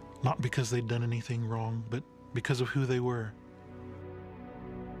 not because they'd done anything wrong, but because of who they were.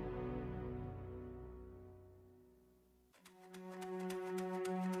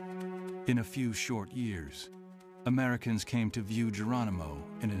 In a few short years, Americans came to view Geronimo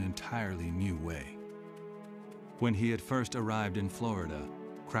in an entirely new way. When he had first arrived in Florida,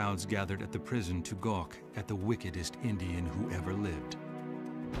 crowds gathered at the prison to gawk at the wickedest Indian who ever lived.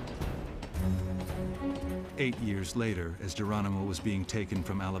 8 years later, as Geronimo was being taken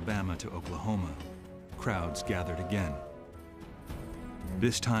from Alabama to Oklahoma, crowds gathered again.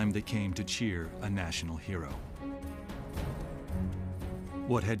 This time they came to cheer a national hero.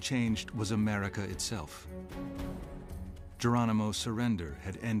 What had changed was America itself. Geronimo's surrender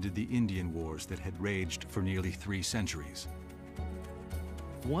had ended the Indian Wars that had raged for nearly 3 centuries.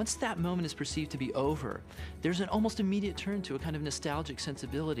 Once that moment is perceived to be over, there's an almost immediate turn to a kind of nostalgic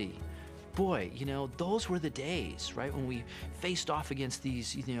sensibility. Boy, you know, those were the days, right, when we faced off against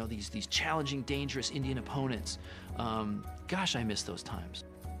these, you know, these challenging, dangerous Indian opponents. Gosh, I miss those times.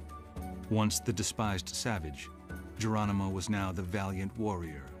 Once the despised savage, Geronimo was now the valiant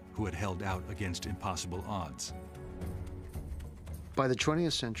warrior who had held out against impossible odds. By the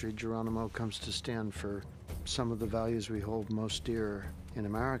 20th century, Geronimo comes to stand for some of the values we hold most dear in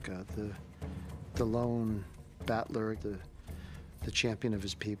America: the lone battler, the champion of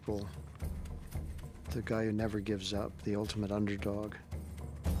his people, the guy who never gives up, the ultimate underdog.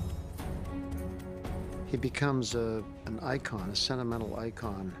 He becomes an icon, a sentimental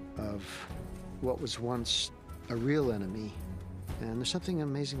icon of what was once a real enemy. And there's something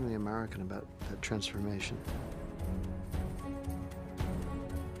amazingly American about that transformation.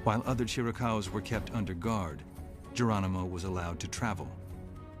 While other Chiricahuas were kept under guard, Geronimo was allowed to travel.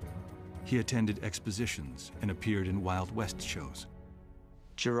 He attended expositions and appeared in Wild West shows.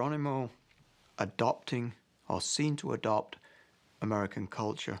 Geronimo adopting, or seen to adopt, American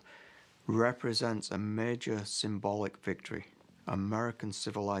culture represents a major symbolic victory. American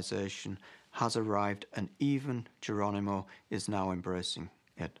civilization has arrived, and even Geronimo is now embracing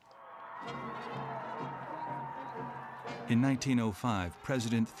it. In 1905,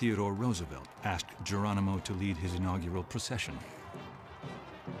 President Theodore Roosevelt asked Geronimo to lead his inaugural procession.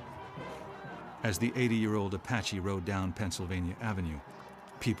 As the 80-year-old Apache rode down Pennsylvania Avenue,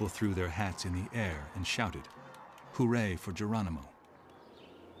 people threw their hats in the air and shouted, "Hooray for Geronimo."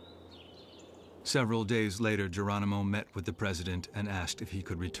 Several days later, Geronimo met with the president and asked if he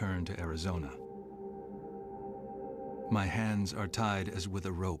could return to Arizona. "My hands are tied as with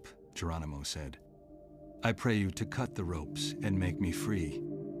a rope," Geronimo said. "I pray you to cut the ropes and make me free.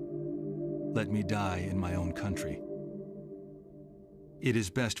 Let me die in my own country." "It is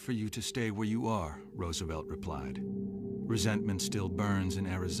best for you to stay where you are," Roosevelt replied. "Resentment still burns in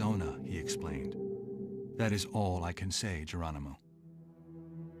Arizona," he explained. "That is all I can say, Geronimo."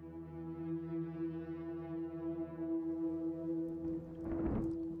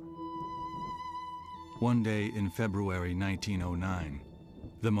 One day in February 1909,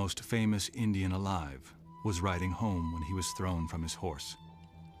 the most famous Indian alive was riding home when he was thrown from his horse.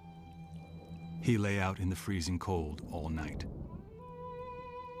 He lay out in the freezing cold all night.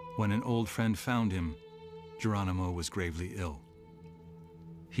 When an old friend found him, Geronimo was gravely ill.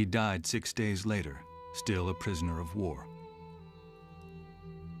 He died 6 days later, still a prisoner of war.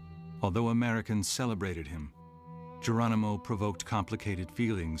 Although Americans celebrated him, Geronimo provoked complicated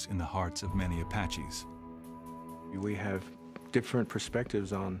feelings in the hearts of many Apaches. We have different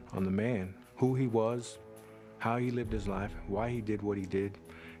perspectives on the man, who he was, how he lived his life, why he did what he did,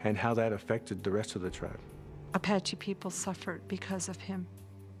 and how that affected the rest of the tribe. Apache people suffered because of him.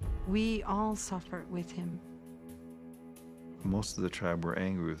 We all suffered with him. Most of the tribe were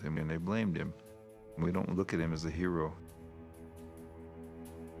angry with him and they blamed him. We don't look at him as a hero.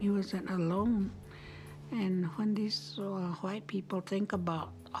 He wasn't alone. And when these white people think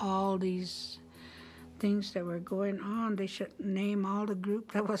about all these things that were going on, they should name all the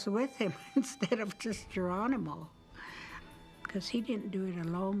group that was with him instead of just Geronimo, because he didn't do it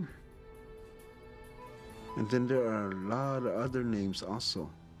alone. And then there are a lot of other names also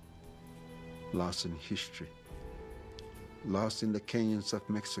lost in history, lost in the canyons of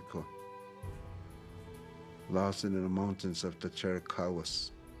Mexico, lost in the mountains of the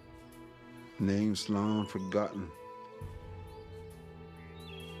Chiricahuas, names long forgotten.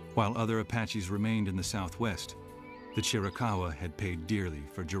 While other Apaches remained in the Southwest, the Chiricahua had paid dearly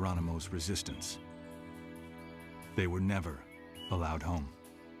for Geronimo's resistance. They were never allowed home.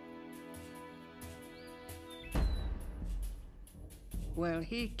 Well,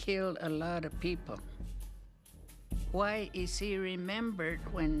 he killed a lot of people. Why is he remembered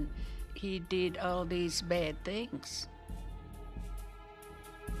when he did all these bad things?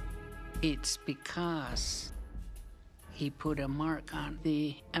 It's because he put a mark on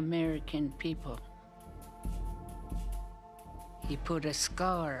the American people. He put a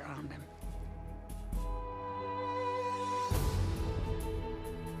scar on them.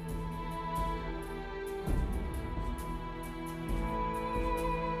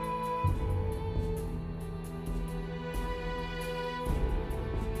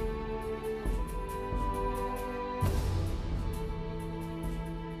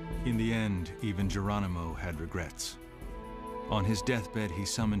 In the end, even Geronimo had regrets. On his deathbed, he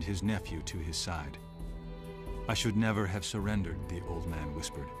summoned his nephew to his side. "I should never have surrendered," the old man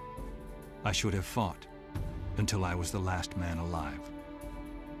whispered. "I should have fought until I was the last man alive."